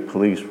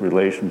community-police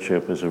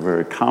relationship is a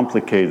very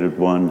complicated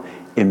one,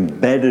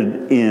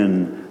 embedded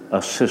in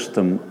a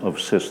system of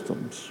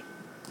systems.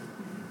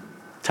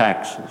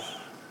 Taxes,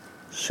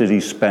 city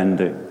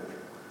spending,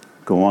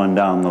 go on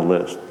down the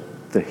list.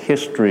 The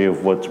history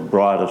of what's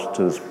brought us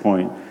to this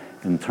point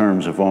in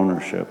terms of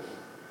ownership.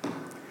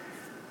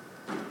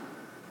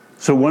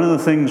 So one of the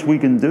things we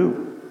can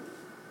do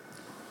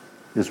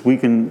is we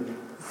can,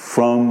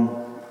 from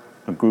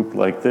a group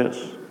like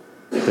this,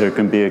 there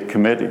can be a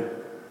committee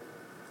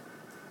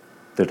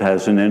that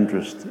has an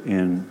interest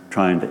in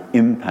trying to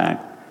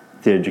impact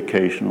the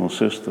educational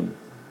system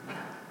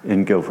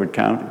in Guilford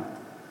County.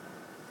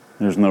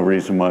 There's no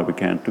reason why we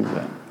can't do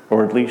that,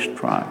 or at least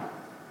try.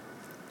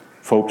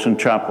 Folks in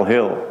Chapel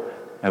Hill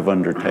have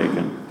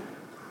undertaken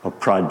a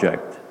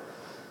project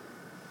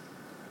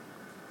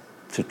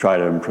to try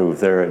to improve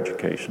their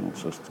educational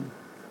system.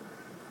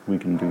 We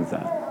can do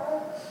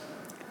that.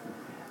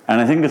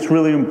 And I think it's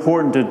really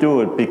important to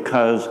do it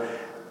because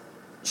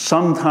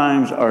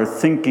sometimes our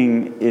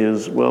thinking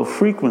is, well,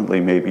 frequently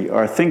maybe,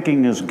 our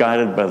thinking is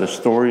guided by the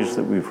stories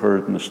that we've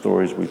heard and the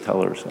stories we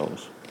tell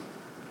ourselves.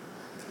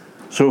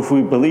 So if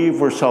we believe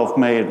we're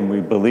self-made and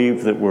we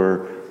believe that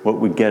what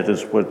we get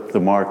is what the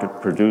market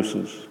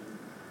produces,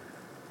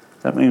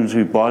 that means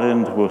we bought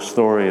into a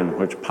story in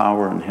which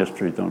power and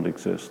history don't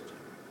exist.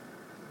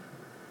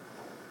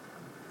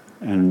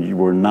 And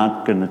we're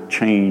not going to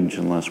change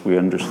unless we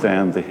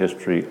understand the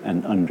history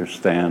and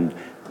understand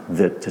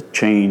that to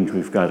change,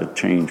 we've got to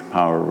change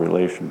power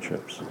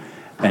relationships.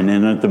 And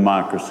in a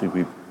democracy,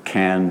 we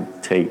can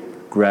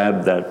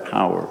grab that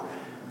power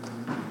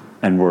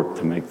and work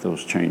to make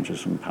those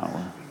changes in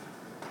power.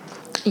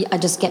 Yeah,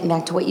 just getting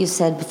back to what you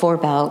said before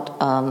about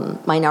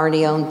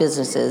minority-owned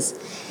businesses,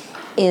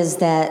 is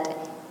that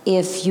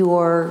if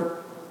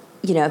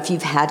if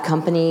you've had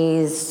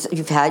companies,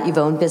 you've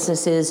owned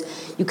businesses,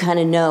 you kind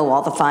of know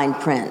all the fine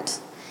print.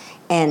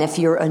 And if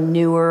you're a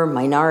newer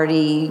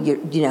minority,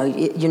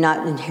 you're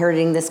not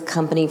inheriting this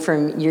company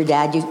from your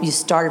dad. You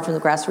started from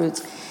the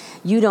grassroots.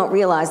 You don't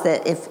realize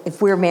that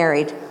if we're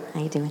married,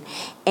 how you doing?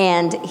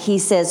 And he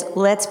says,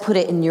 let's put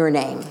it in your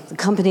name. The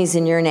company's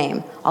in your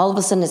name. All of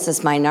a sudden it's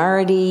this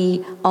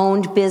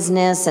minority-owned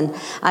business, and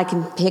I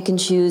can pick and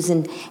choose.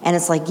 And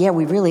it's like, yeah,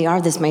 we really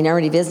are this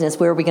minority business.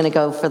 Where are we going to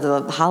go for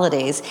the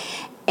holidays?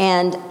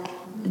 And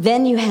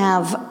then you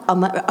have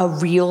a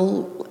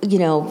real,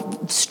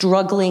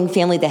 struggling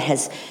family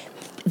that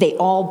they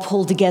all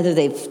pulled together.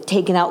 They've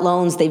taken out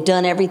loans. They've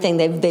done everything.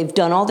 They've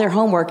done all their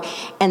homework,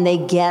 and they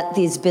get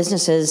these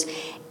businesses,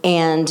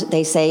 and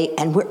they say,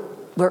 and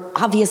we're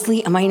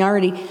obviously a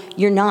minority.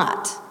 You're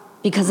not,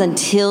 because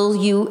until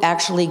you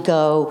actually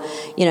go,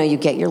 you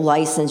get your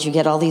license, you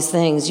get all these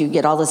things, you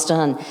get all this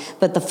done.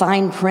 But the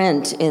fine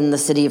print in the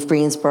city of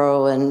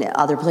Greensboro and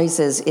other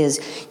places is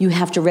you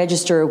have to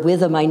register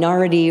with a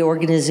minority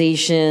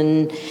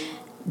organization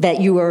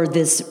that you are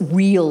this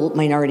real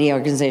minority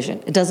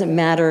organization. It doesn't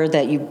matter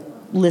that you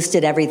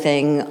listed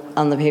everything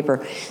on the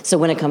paper. So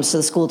when it comes to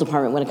the school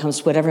department, when it comes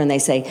to whatever, and they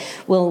say,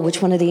 well,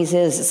 which one of these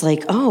is? It's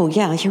like, oh,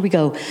 yeah, here we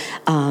go.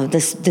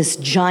 This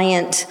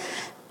giant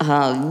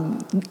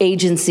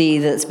agency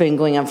that's been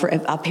going on for,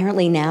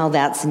 apparently now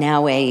that's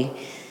now a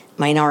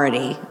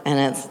minority.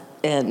 And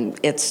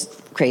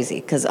it's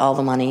crazy, because all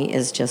the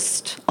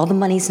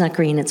money's not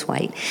green, it's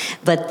white.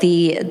 But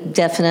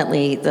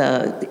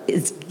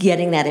it's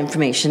getting that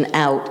information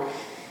out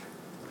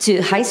to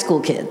high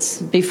school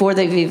kids before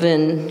they've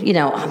even,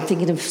 I'm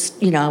thinking of,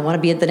 I want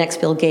to be the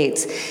next Bill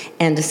Gates,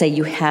 and to say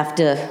you have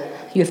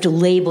to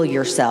label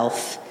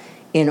yourself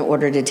in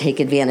order to take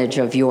advantage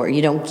of your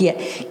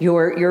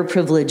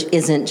privilege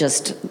isn't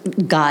just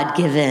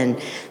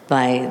God-given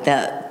by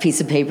that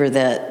piece of paper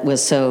that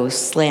was so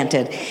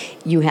slanted.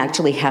 You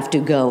actually have to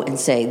go and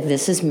say,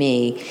 this is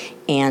me,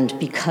 and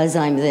because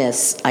I'm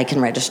this, I can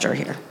register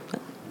here.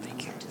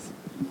 Thank you.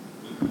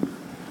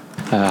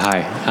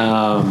 Hi.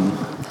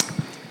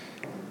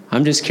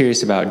 I'm just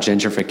curious about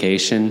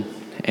gentrification,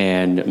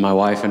 and my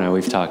wife and I,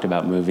 we've talked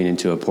about moving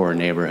into a poor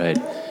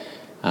neighborhood,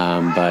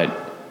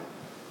 but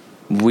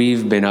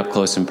we've been up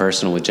close and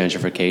personal with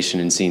gentrification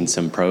and seen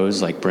some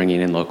pros, like bringing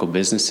in local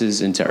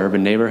businesses into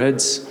urban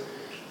neighborhoods,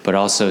 but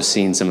also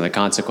seen some of the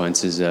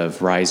consequences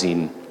of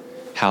rising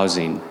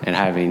housing and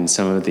having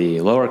some of the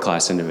lower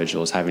class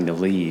individuals having to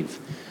leave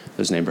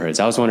those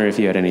neighborhoods. I was wondering if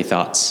you had any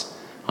thoughts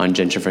on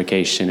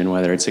gentrification and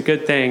whether it's a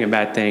good thing, a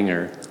bad thing,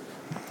 or a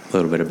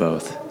little bit of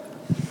both.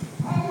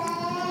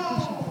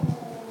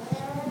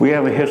 We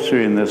have a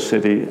history in this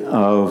city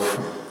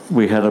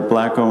we had a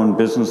black-owned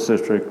business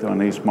district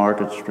on East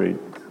Market Street.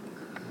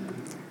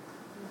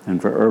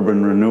 And for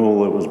urban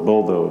renewal, it was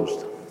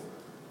bulldozed.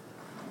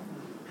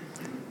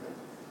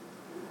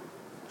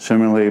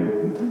 Similarly,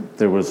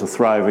 there was a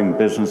thriving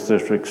business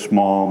district,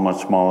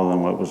 much smaller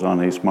than what was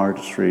on East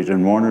Market Street,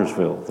 in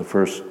Warnersville, the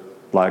first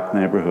black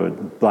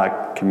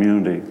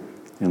community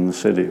in the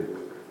city.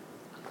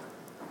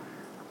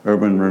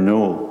 Urban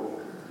renewal.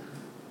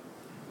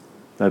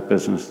 That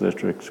business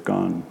district's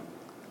gone.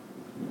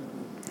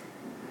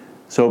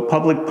 So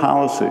public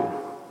policy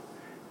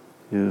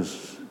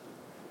is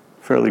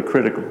fairly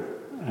critical,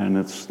 and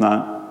it's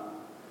not,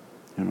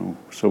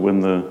 so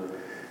when the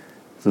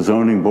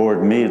zoning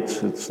board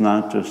meets, it's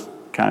not just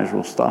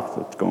casual stuff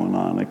that's going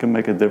on. It can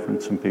make a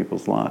difference in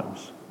people's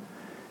lives.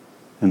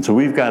 And so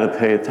we've got to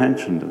pay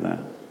attention to that.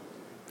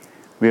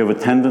 We have a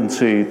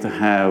tendency to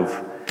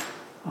have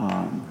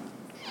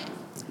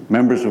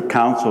members of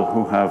council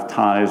who have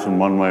ties in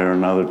one way or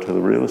another to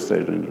the real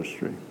estate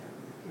industry,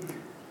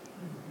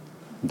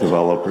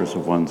 developers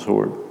of one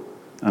sort.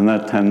 And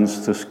that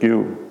tends to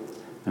skew.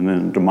 And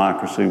in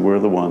democracy, we're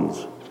the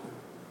ones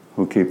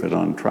who keep it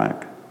on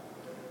track.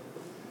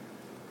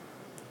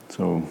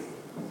 So,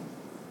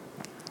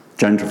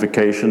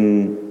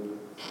 gentrification,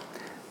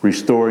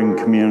 restoring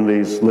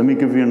communities. Let me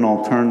give you an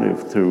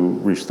alternative to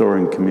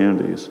restoring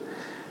communities.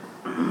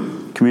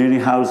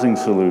 Community Housing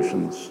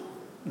Solutions,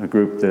 a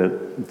group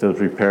that does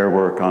repair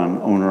work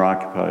on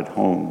owner-occupied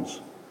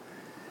homes,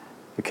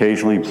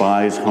 occasionally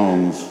buys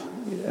homes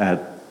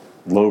at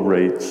low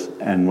rates,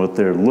 and what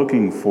they're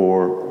looking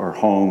for are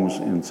homes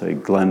in, say,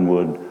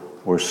 Glenwood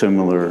or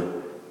similar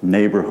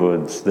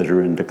neighborhoods that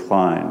are in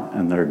decline.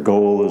 And their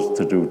goal is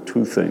to do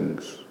two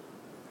things: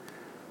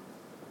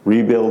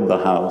 rebuild the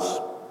house,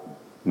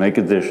 make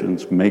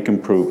additions, make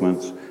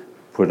improvements,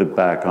 put it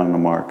back on the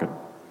market,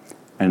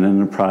 and in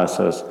the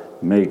process,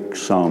 make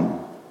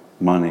some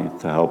money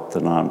to help the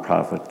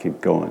nonprofit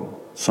keep going.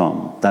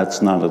 Some.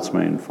 That's not its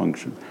main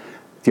function.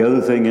 The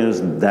other thing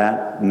is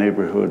that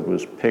neighborhood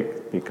was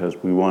picked because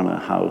we want a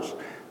house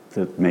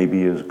that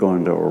maybe is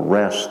going to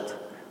arrest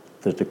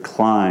the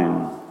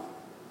decline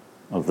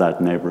of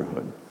that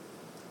neighborhood.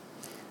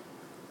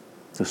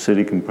 The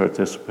city can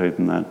participate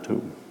in that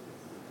too.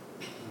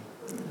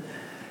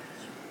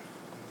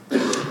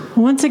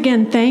 Once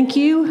again, thank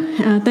you.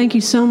 Thank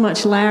you so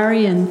much,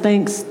 Larry, and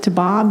thanks to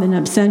Bob in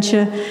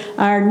absentia.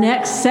 Our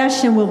next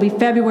session will be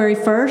February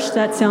 1st.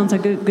 That sounds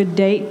like a good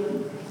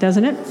date,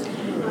 doesn't it?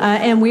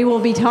 And we will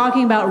be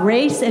talking about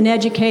race and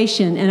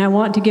education. And I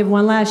want to give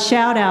one last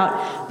shout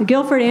out. The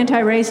Guilford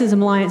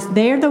Anti-Racism Alliance,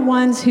 they're the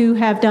ones who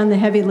have done the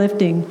heavy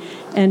lifting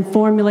and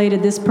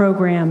formulated this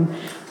program.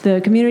 The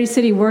Community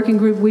City Working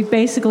Group, we've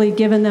basically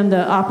given them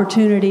the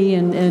opportunity,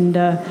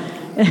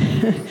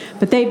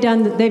 but they've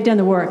done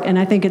the work, and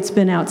I think it's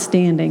been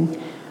outstanding.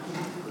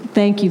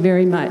 Thank you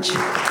very much.